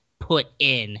parts put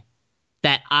in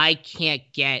that I can't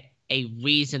get a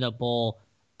reasonable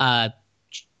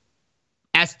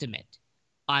estimate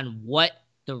on what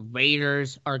the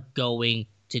Raiders are going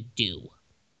to do.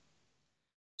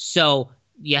 So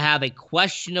you have a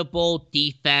questionable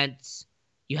defense.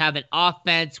 You have an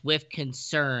offense with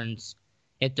concerns.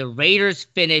 If the Raiders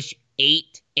finish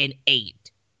 8-8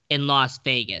 in Las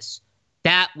Vegas,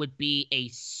 that would be a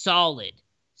solid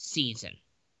season.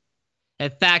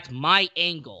 In fact, my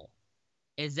angle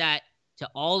is that to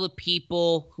all the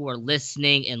people who are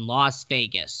listening in Las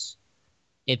Vegas,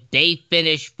 if they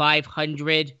finish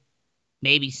 500,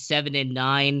 maybe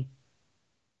 7-9,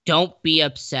 don't be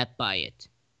upset by it.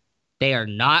 They are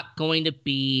not going to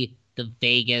be the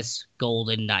Vegas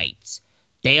Golden Knights.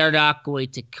 They are not going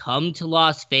to come to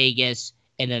Las Vegas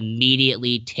and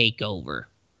immediately take over.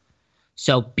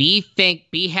 So be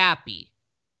happy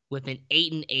with an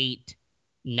 8-8,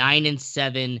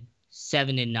 9-7,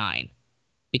 7-9.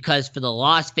 Because for the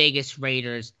Las Vegas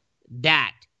Raiders,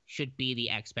 that should be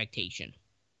the expectation.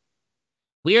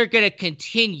 We are going to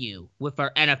continue with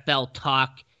our NFL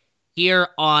talk here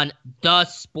on The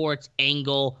Sports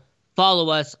Angle. Follow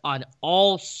us on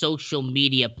all social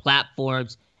media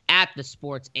platforms at The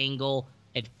Sports Angle,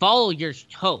 and follow your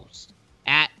host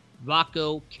at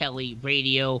Rocco Kelly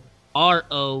Radio,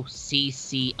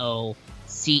 ROCCOCELLI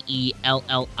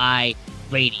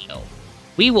Radio.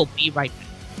 We will be right back.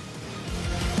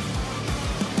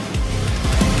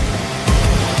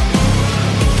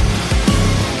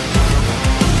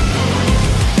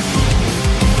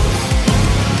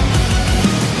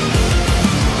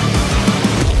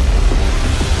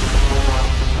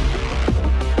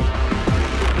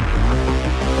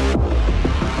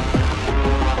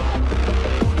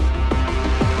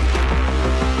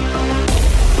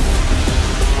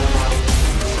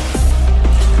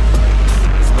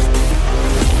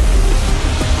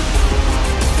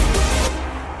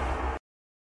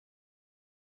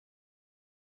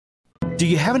 Do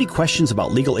you have any questions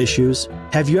about legal issues?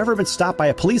 Have you ever been stopped by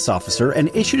a police officer and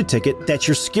issued a ticket that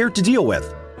you're scared to deal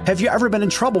with? Have you ever been in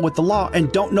trouble with the law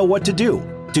and don't know what to do?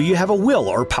 Do you have a will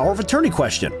or power of attorney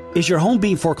question? Is your home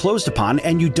being foreclosed upon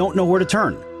and you don't know where to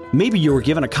turn? Maybe you were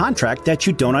given a contract that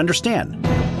you don't understand.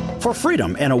 For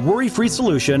freedom and a worry-free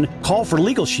solution, call for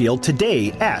Legal Shield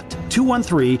today at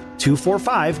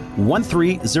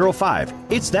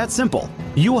 213-245-1305. It's that simple.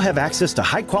 You will have access to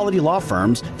high-quality law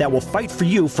firms that will fight for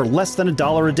you for less than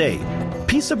 $1 a day.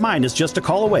 Peace of mind is just a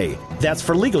call away. That's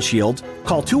for Legal Shield.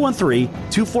 Call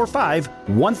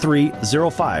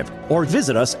 213-245-1305 or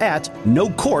visit us at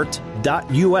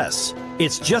nocourt.us.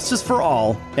 It's justice for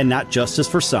all and not justice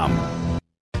for some.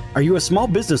 Are you a small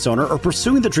business owner or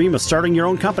pursuing the dream of starting your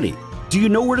own company? Do you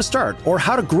know where to start or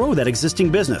how to grow that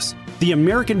existing business? The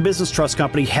American Business Trust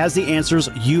Company has the answers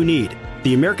you need.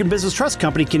 The American Business Trust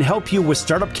Company can help you with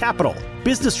startup capital,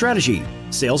 business strategy,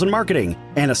 sales and marketing,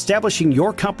 and establishing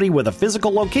your company with a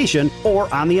physical location or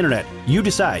on the internet. You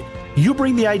decide. You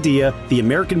bring the idea, the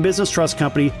American Business Trust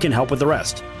Company can help with the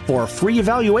rest. For a free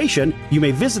evaluation, you may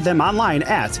visit them online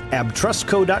at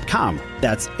abtrustco.com.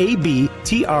 That's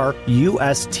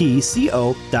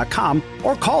ABTRUSTCO.com,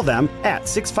 or call them at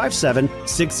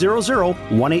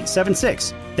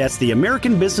 657-600-1876. That's the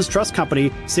American Business Trust Company,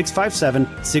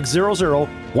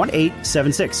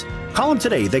 657-600-1876. Call them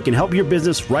today. They can help your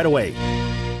business right away.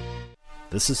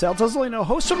 This is Sal Tozolino,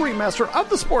 host and remaster of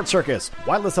The Sports Circus.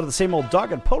 Why listen to the same old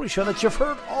dog and pony show that you've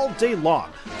heard all day long?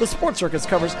 The Sports Circus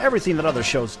covers everything that other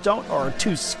shows don't or are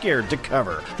too scared to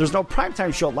cover. There's no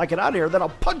primetime show like it out here that'll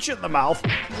punch you in the mouth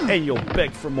and you'll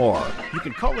beg for more. You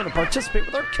can call in and participate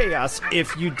with our chaos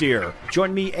if you dare.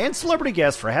 Join me and celebrity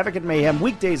guests for Havoc and Mayhem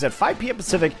weekdays at 5 p.m.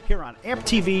 Pacific here on AMP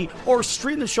TV, or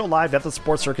stream the show live at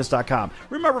thesportcircus.com.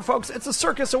 Remember, folks, it's a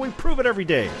circus and we prove it every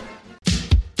day.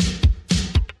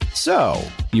 So,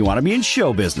 you want to be in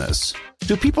show business.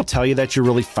 Do people tell you that you're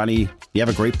really funny, you have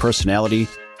a great personality,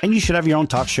 and you should have your own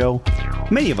talk show?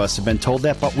 Many of us have been told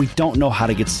that, but we don't know how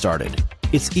to get started.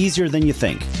 It's easier than you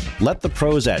think. Let the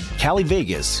pros at Cali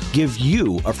Vegas give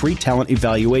you a free talent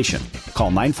evaluation. Call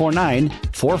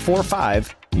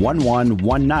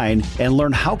 949-445-1119 and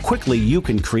learn how quickly you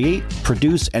can create,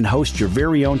 produce, and host your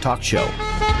very own talk show.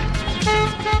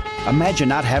 Imagine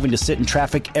not having to sit in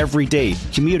traffic every day,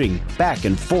 commuting back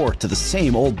and forth to the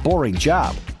same old boring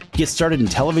job. Get started in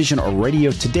television or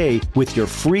radio today with your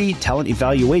free talent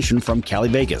evaluation from Cali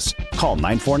Vegas. Call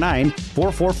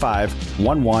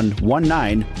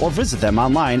 949-445-1119 or visit them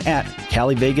online at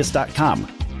calivegas.com.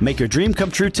 Make your dream come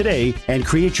true today and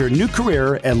create your new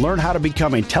career and learn how to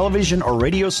become a television or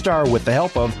radio star with the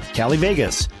help of Cali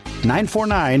Vegas.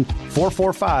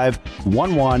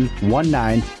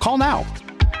 949-445-1119. Call now.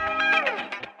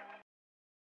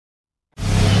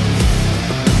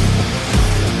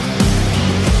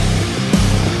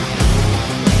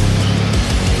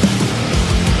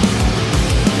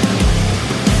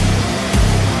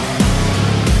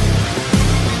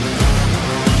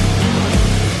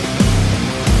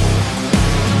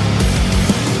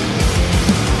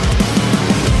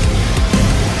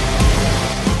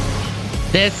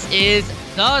 This is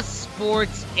The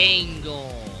Sports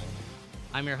Angle.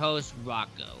 I'm your host,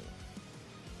 Rocco.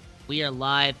 We are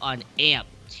live on AMP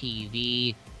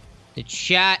TV. The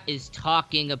chat is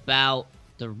talking about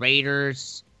the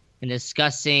Raiders and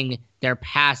discussing their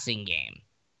passing game.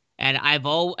 And I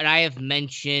have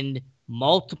mentioned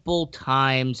multiple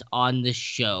times on the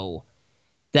show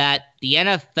that the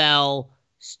NFL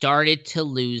started to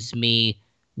lose me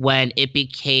when it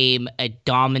became a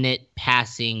dominant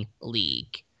passing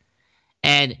league.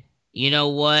 And you know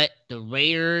what? The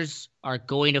Raiders are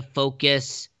going to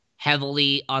focus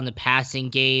heavily on the passing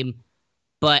game,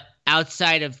 but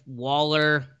outside of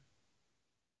Waller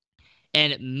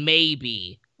and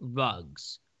maybe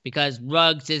Ruggs, because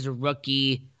Ruggs is a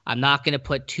rookie, I'm not going to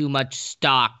put too much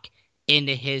stock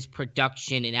into his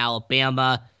production in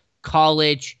Alabama.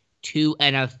 College to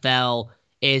NFL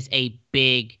is a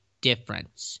big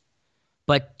difference.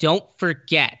 But don't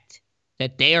forget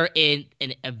that they are in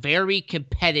a very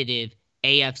competitive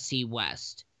AFC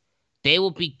West. They will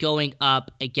be going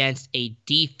up against a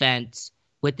defense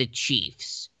with the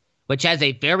Chiefs, which has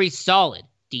a very solid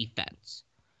defense.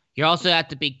 You also have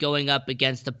to be going up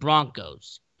against the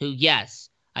Broncos, who,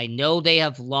 yes, I know they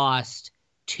have lost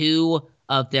two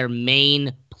of their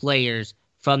main players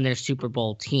from their Super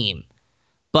Bowl team,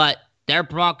 but their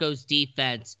Broncos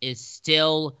defense is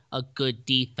still a good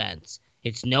defense.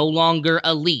 It's no longer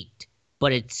elite,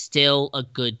 but it's still a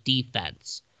good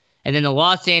defense. And then the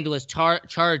Los Angeles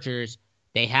Chargers,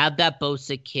 they have that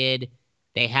Bosa kid.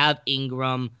 They have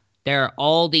Ingram. There are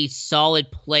all these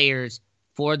solid players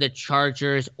for the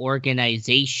Chargers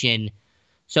organization.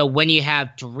 So when you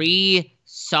have three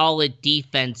solid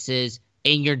defenses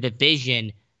in your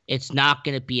division, it's not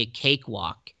going to be a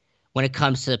cakewalk when it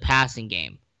comes to the passing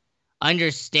game.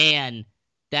 Understand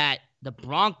that the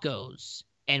Broncos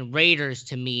and Raiders,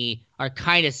 to me, are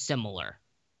kind of similar.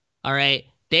 All right?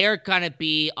 They're going to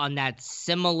be on that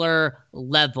similar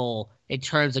level in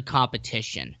terms of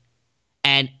competition.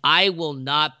 And I will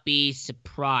not be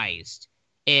surprised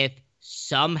if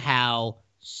somehow,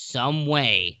 some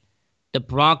way, the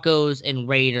Broncos and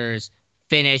Raiders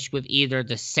finish with either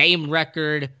the same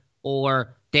record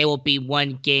or they will be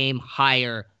one game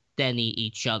higher than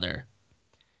each other.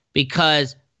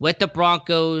 Because with the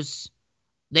Broncos,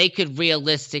 they could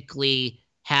realistically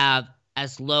have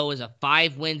as low as a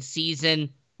 5-win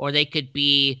season, or they could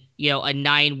be, a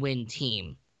 9-win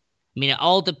team. I mean, it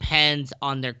all depends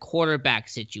on their quarterback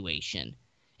situation.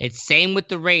 It's same with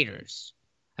the Raiders.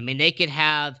 I mean, they could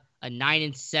have a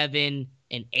 9-7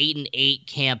 and 8-8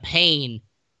 campaign,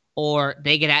 or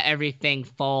they could have everything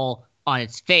fall on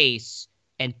its face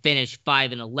and finish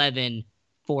 5-11,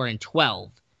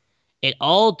 4-12. It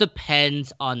all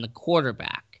depends on the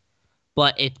quarterback.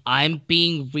 But if I'm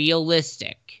being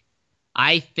realistic,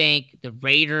 I think the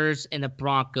Raiders and the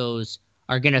Broncos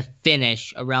are going to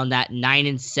finish around that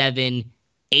 9-7,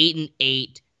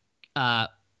 8-8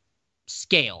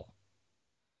 scale.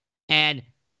 And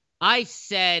I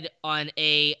said on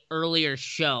a earlier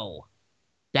show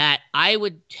that I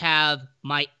would have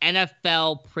my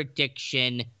NFL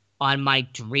prediction on my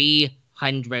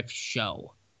 300th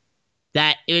show.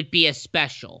 That it would be a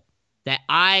special. That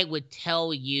I would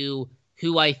tell you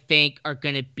who I think are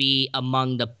going to be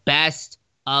among the best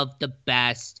of the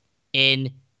best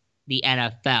in the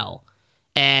NFL.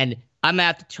 And I'm going to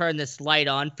have to turn this light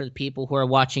on for the people who are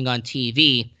watching on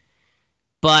TV.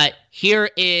 But here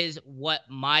is what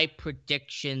my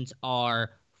predictions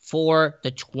are for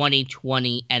the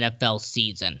 2020 NFL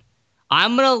season.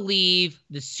 I'm going to leave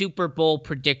the Super Bowl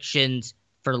predictions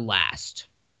for last.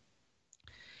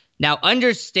 Now,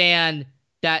 understand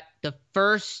that the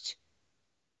first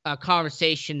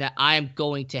conversation that I'm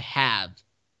going to have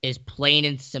is plain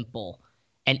and simple.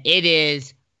 And it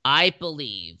is, I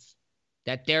believe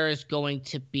that there is going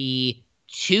to be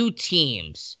 2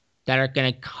 teams that are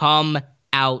going to come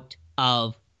out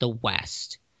of the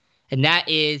West. And that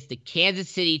is the Kansas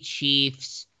City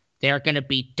Chiefs. They're going to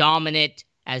be dominant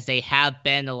as they have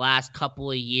been the last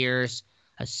couple of years,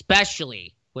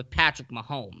 especially with Patrick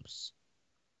Mahomes.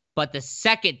 But the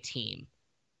second team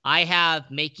I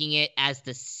have making it as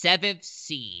the 7th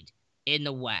seed in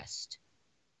the West.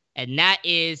 And that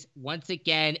is, once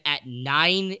again, at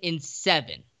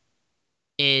 9-7,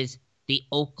 is the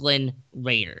Oakland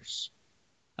Raiders.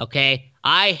 Okay?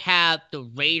 I have the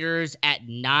Raiders at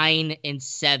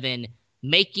 9-7,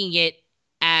 making it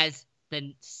as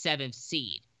the 7th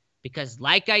seed. Because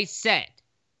like I said,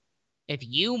 if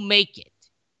you make it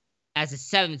as a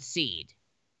 7th seed,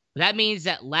 that means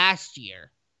that last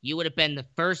year you would have been the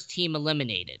first team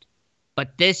eliminated.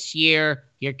 But this year,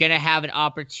 you're going to have an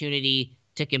opportunity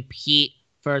to compete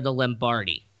for the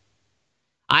Lombardi.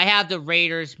 I have the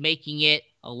Raiders making it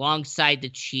alongside the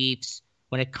Chiefs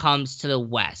when it comes to the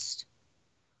West.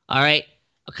 All right?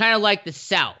 Kind of like the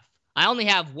South. I only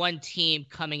have one team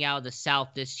coming out of the South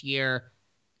this year.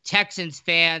 Texans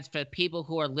fans, for the people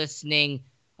who are listening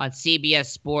on CBS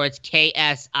Sports,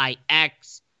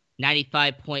 KSIX,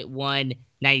 95.1,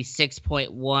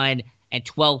 96.1, and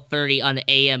 1230 on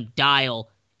the AM dial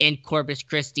in Corpus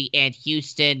Christi and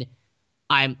Houston.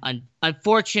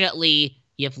 Unfortunately,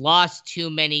 you've lost too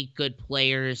many good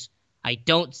players. I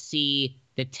don't see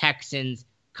the Texans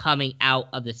coming out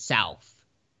of the South.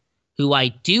 Who I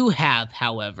do have,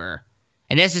 however,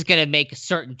 and this is going to make a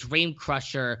certain dream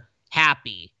crusher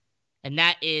happy, and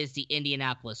that is the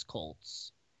Indianapolis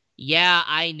Colts. Yeah,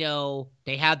 I know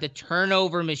they have the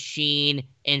turnover machine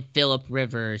in Phillip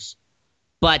Rivers,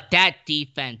 but that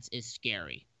defense is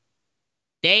scary.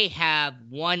 They have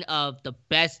one of the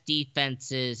best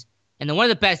defenses and one of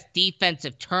the best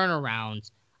defensive turnarounds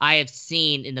I have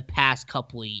seen in the past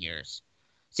couple of years.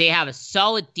 So you have a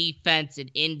solid defense in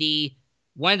Indy,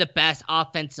 one of the best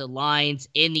offensive lines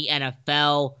in the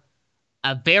NFL,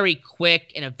 a very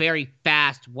quick and a very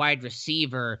fast wide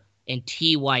receiver in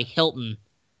T.Y. Hilton.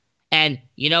 And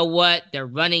you know what? Their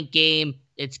running game,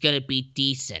 it's going to be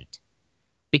decent.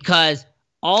 Because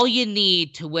all you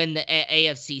need to win the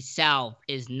AFC South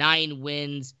is 9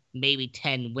 wins, maybe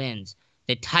 10 wins.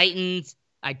 The Titans,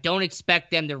 I don't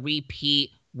expect them to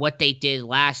repeat what they did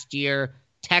last year.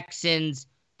 Texans,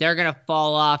 they're going to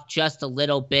fall off just a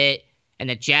little bit. And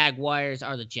the Jaguars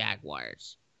are the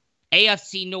Jaguars.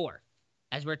 AFC North,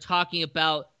 as we're talking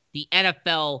about the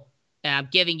NFL, and I'm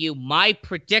giving you my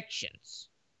predictions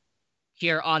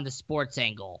here on the Sports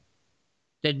Angle.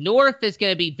 The North is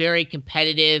going to be very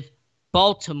competitive.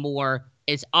 Baltimore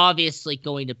is obviously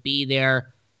going to be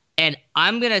there. And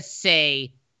I'm going to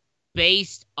say,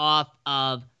 based off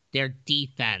of their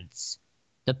defense,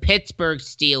 the Pittsburgh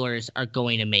Steelers are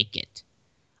going to make it.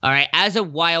 All right, as a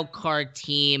wild card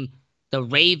team, the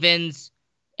Ravens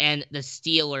and the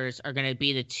Steelers are going to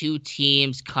be the 2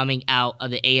 teams coming out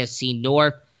of the AFC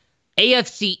North.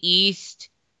 AFC East,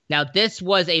 now this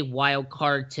was a wild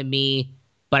card to me,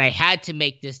 but I had to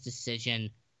make this decision.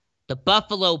 The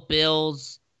Buffalo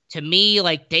Bills, to me,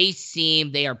 like they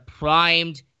are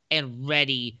primed and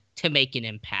ready to make an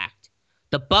impact.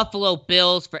 The Buffalo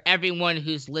Bills, for everyone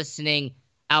who's listening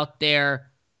out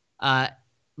there,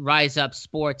 Rise Up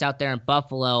Sports out there in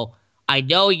Buffalo, I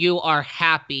know you are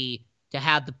happy to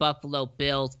have the Buffalo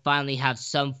Bills finally have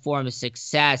some form of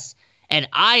success, and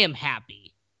I am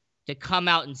happy to come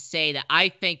out and say that I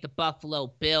think the Buffalo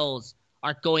Bills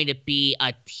are going to be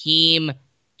a team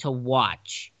to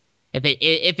watch.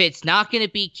 If it's not going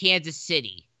to be Kansas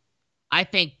City, I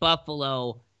think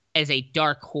Buffalo is a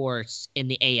dark horse in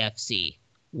the AFC.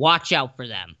 Watch out for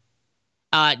them.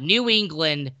 New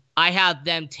England, I have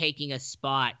them taking a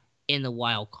spot in the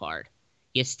wild card.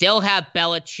 You still have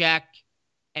Belichick,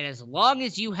 and as long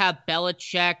as you have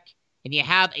Belichick and you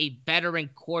have a veteran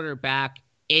quarterback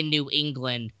in New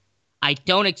England, I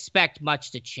don't expect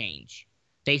much to change.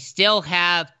 They still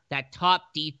have that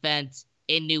top defense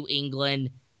in New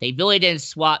England. They really didn't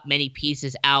swap many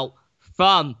pieces out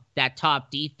from that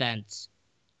top defense.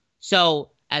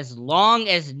 So as long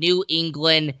as New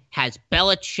England has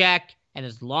Belichick and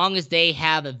as long as they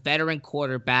have a veteran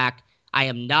quarterback, I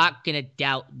am not going to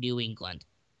doubt New England.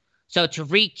 So to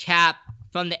recap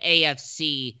from the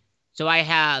AFC, so I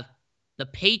have the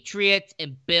Patriots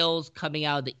and Bills coming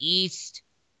out of the East.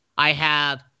 I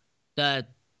have the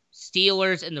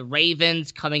Steelers and the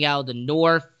Ravens coming out of the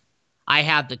North. I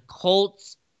have the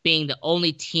Colts being the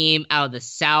only team out of the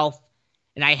South.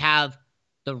 And I have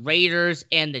the Raiders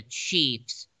and the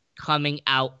Chiefs coming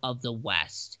out of the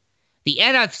West. The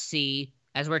NFC,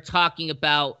 as we're talking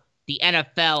about the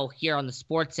NFL here on the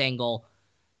Sports Angle,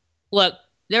 look,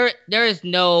 there is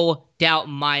no doubt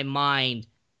in my mind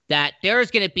that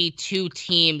there's going to be two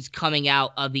teams coming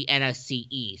out of the NFC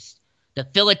East. The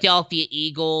Philadelphia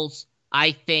Eagles,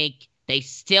 I think they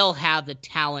still have the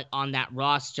talent on that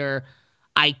roster.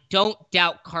 I don't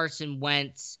doubt Carson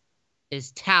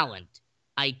Wentz's talent.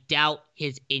 I doubt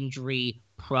his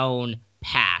injury-prone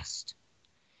past.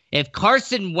 If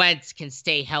Carson Wentz can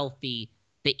stay healthy,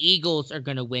 the Eagles are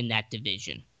going to win that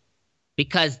division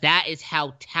because that is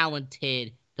how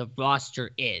talented the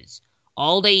roster is.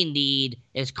 All they need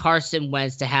is Carson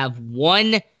Wentz to have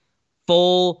one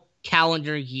full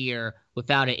calendar year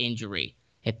without an injury.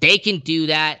 If they can do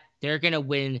that, they're going to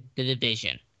win the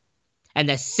division. And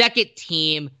the second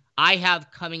team I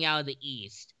have coming out of the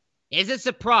East is a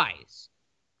surprise.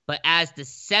 But as the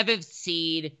 7th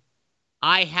seed,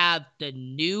 I have the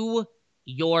New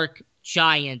York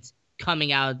Giants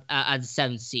coming out as the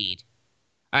 7th seed.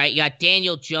 All right, you got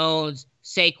Daniel Jones,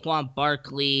 Saquon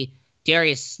Barkley,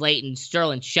 Darius Slayton,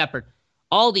 Sterling Shepard.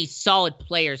 All these solid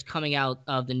players coming out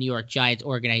of the New York Giants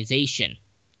organization.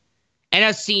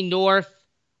 NFC North,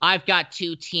 I've got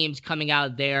two teams coming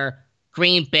out of there,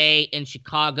 Green Bay and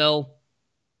Chicago.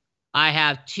 I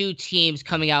have two teams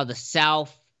coming out of the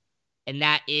South, and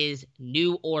that is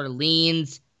New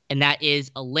Orleans, and that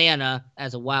is Atlanta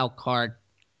as a wild card.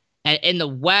 And in the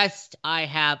West, I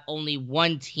have only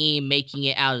one team making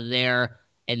it out of there,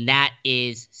 and that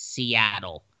is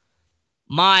Seattle.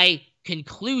 My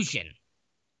conclusion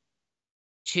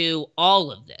to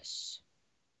all of this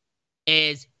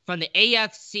is from the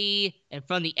AFC and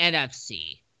from the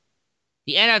NFC.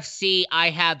 The NFC,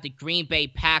 I have the Green Bay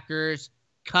Packers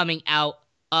coming out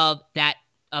of that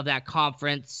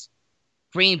conference.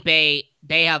 Green Bay,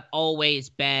 they have always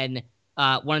been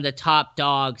one of the top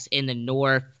dogs in the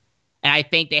North, and I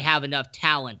think they have enough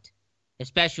talent,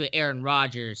 especially with Aaron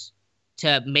Rodgers,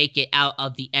 to make it out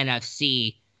of the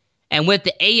NFC. And with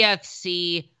the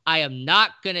AFC, I am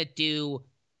not going to do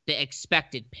the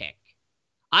expected pick.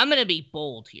 I'm going to be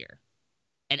bold here,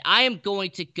 and I am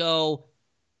going to go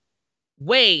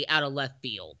way out of left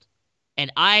field,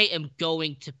 and I am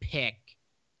going to pick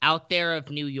out there of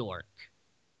New York.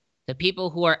 The people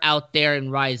who are out there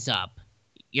and Rise Up,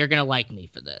 you're going to like me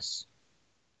for this.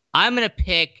 I'm going to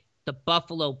pick the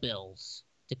Buffalo Bills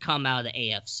to come out of the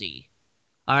AFC.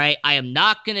 All right, I am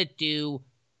not going to do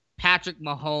Patrick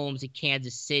Mahomes in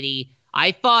Kansas City.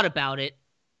 I thought about it,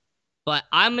 but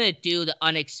I'm going to do the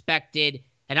unexpected,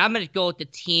 and I'm going to go with the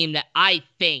team that I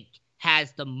think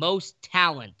has the most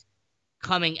talent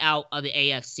coming out of the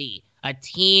AFC. A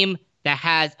team that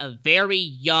has a very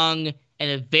young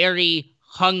and a very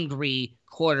hungry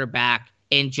quarterback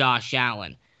in Josh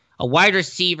Allen. A wide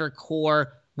receiver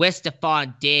core with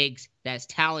Stephon Diggs that's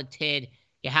talented.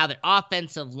 You have an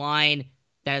offensive line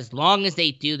that as long as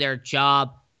they do their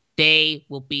job, they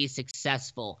will be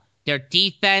successful. Their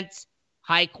defense,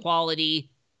 high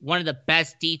quality, one of the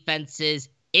best defenses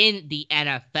in the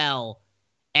NFL.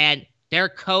 And their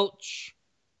coach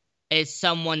is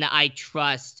someone that I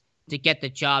trust to get the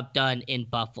job done in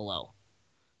Buffalo.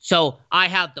 So I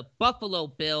have the Buffalo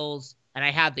Bills and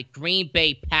I have the Green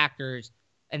Bay Packers,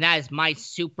 and that is my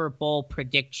Super Bowl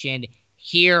prediction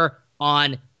here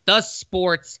on The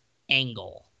Sports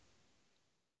Angle.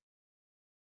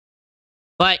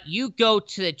 But you go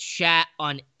to the chat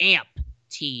on AMP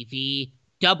TV,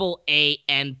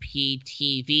 AAMP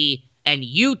TV, and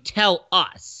you tell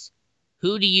us,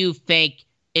 who do you think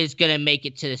is going to make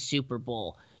it to the Super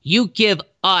Bowl? You give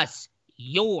us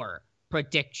your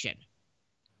prediction.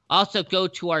 Also go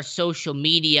to our social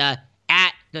media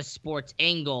at The Sports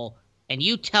Angle, and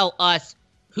you tell us,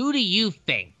 who do you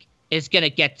think is going to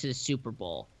get to the Super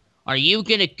Bowl? Are you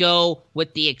going to go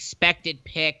with the expected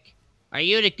pick? Are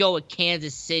you going to go with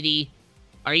Kansas City?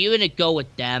 Are you going to go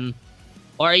with them?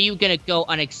 Or are you going to go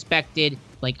unexpected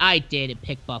like I did and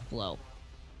pick Buffalo?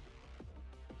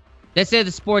 This is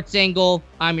The Sports Angle.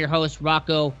 I'm your host,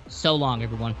 Rocco. So long,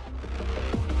 everyone.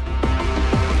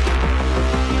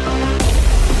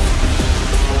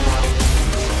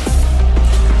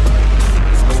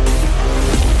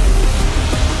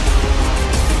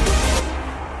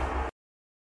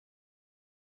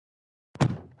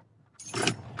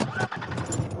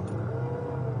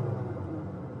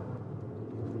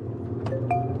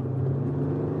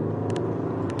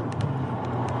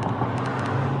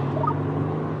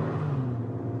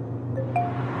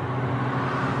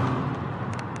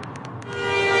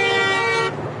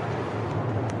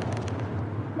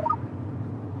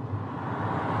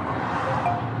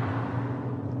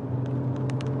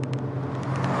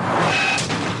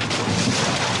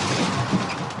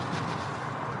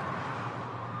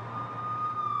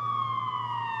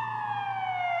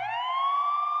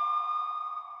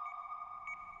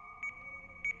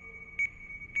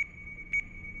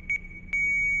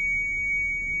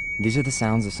 These are the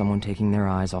sounds of someone taking their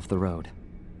eyes off the road.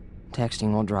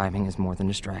 Texting while driving is more than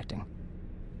distracting.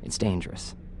 It's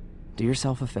dangerous. Do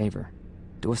yourself a favor.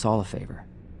 Do us all a favor.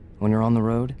 When you're on the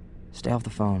road, stay off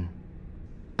the phone.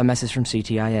 A message from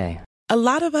CTIA. A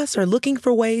lot of us are looking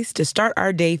for ways to start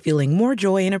our day feeling more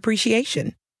joy and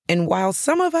appreciation. And while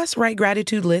some of us write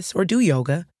gratitude lists or do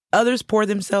yoga, others pour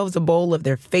themselves a bowl of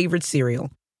their favorite cereal,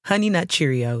 Honey Nut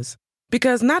Cheerios.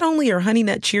 Because not only are Honey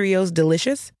Nut Cheerios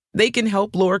delicious, they can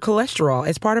help lower cholesterol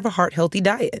as part of a heart-healthy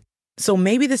diet. So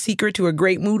maybe the secret to a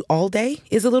great mood all day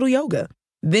is a little yoga.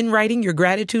 Then writing your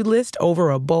gratitude list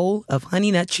over a bowl of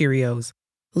Honey Nut Cheerios.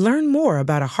 Learn more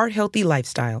about a heart-healthy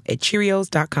lifestyle at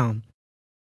Cheerios.com.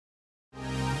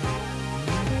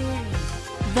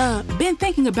 Been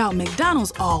thinking about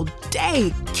McDonald's all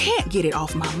day. Can't get it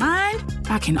off my mind.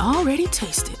 I can already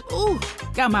taste it. Ooh,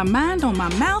 got my mind on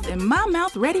my mouth and my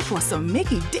mouth ready for some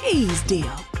Mickey D's deal.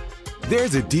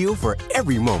 There's a deal for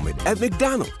every moment at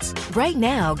McDonald's. Right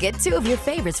now, get two of your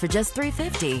favorites for just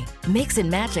 $3.50. Mix and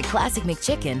match a classic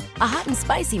McChicken, a hot and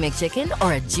spicy McChicken,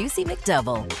 or a juicy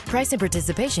McDouble. Price and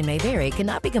participation may vary.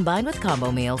 Cannot be combined with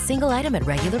combo meal. Single item at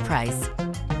regular price.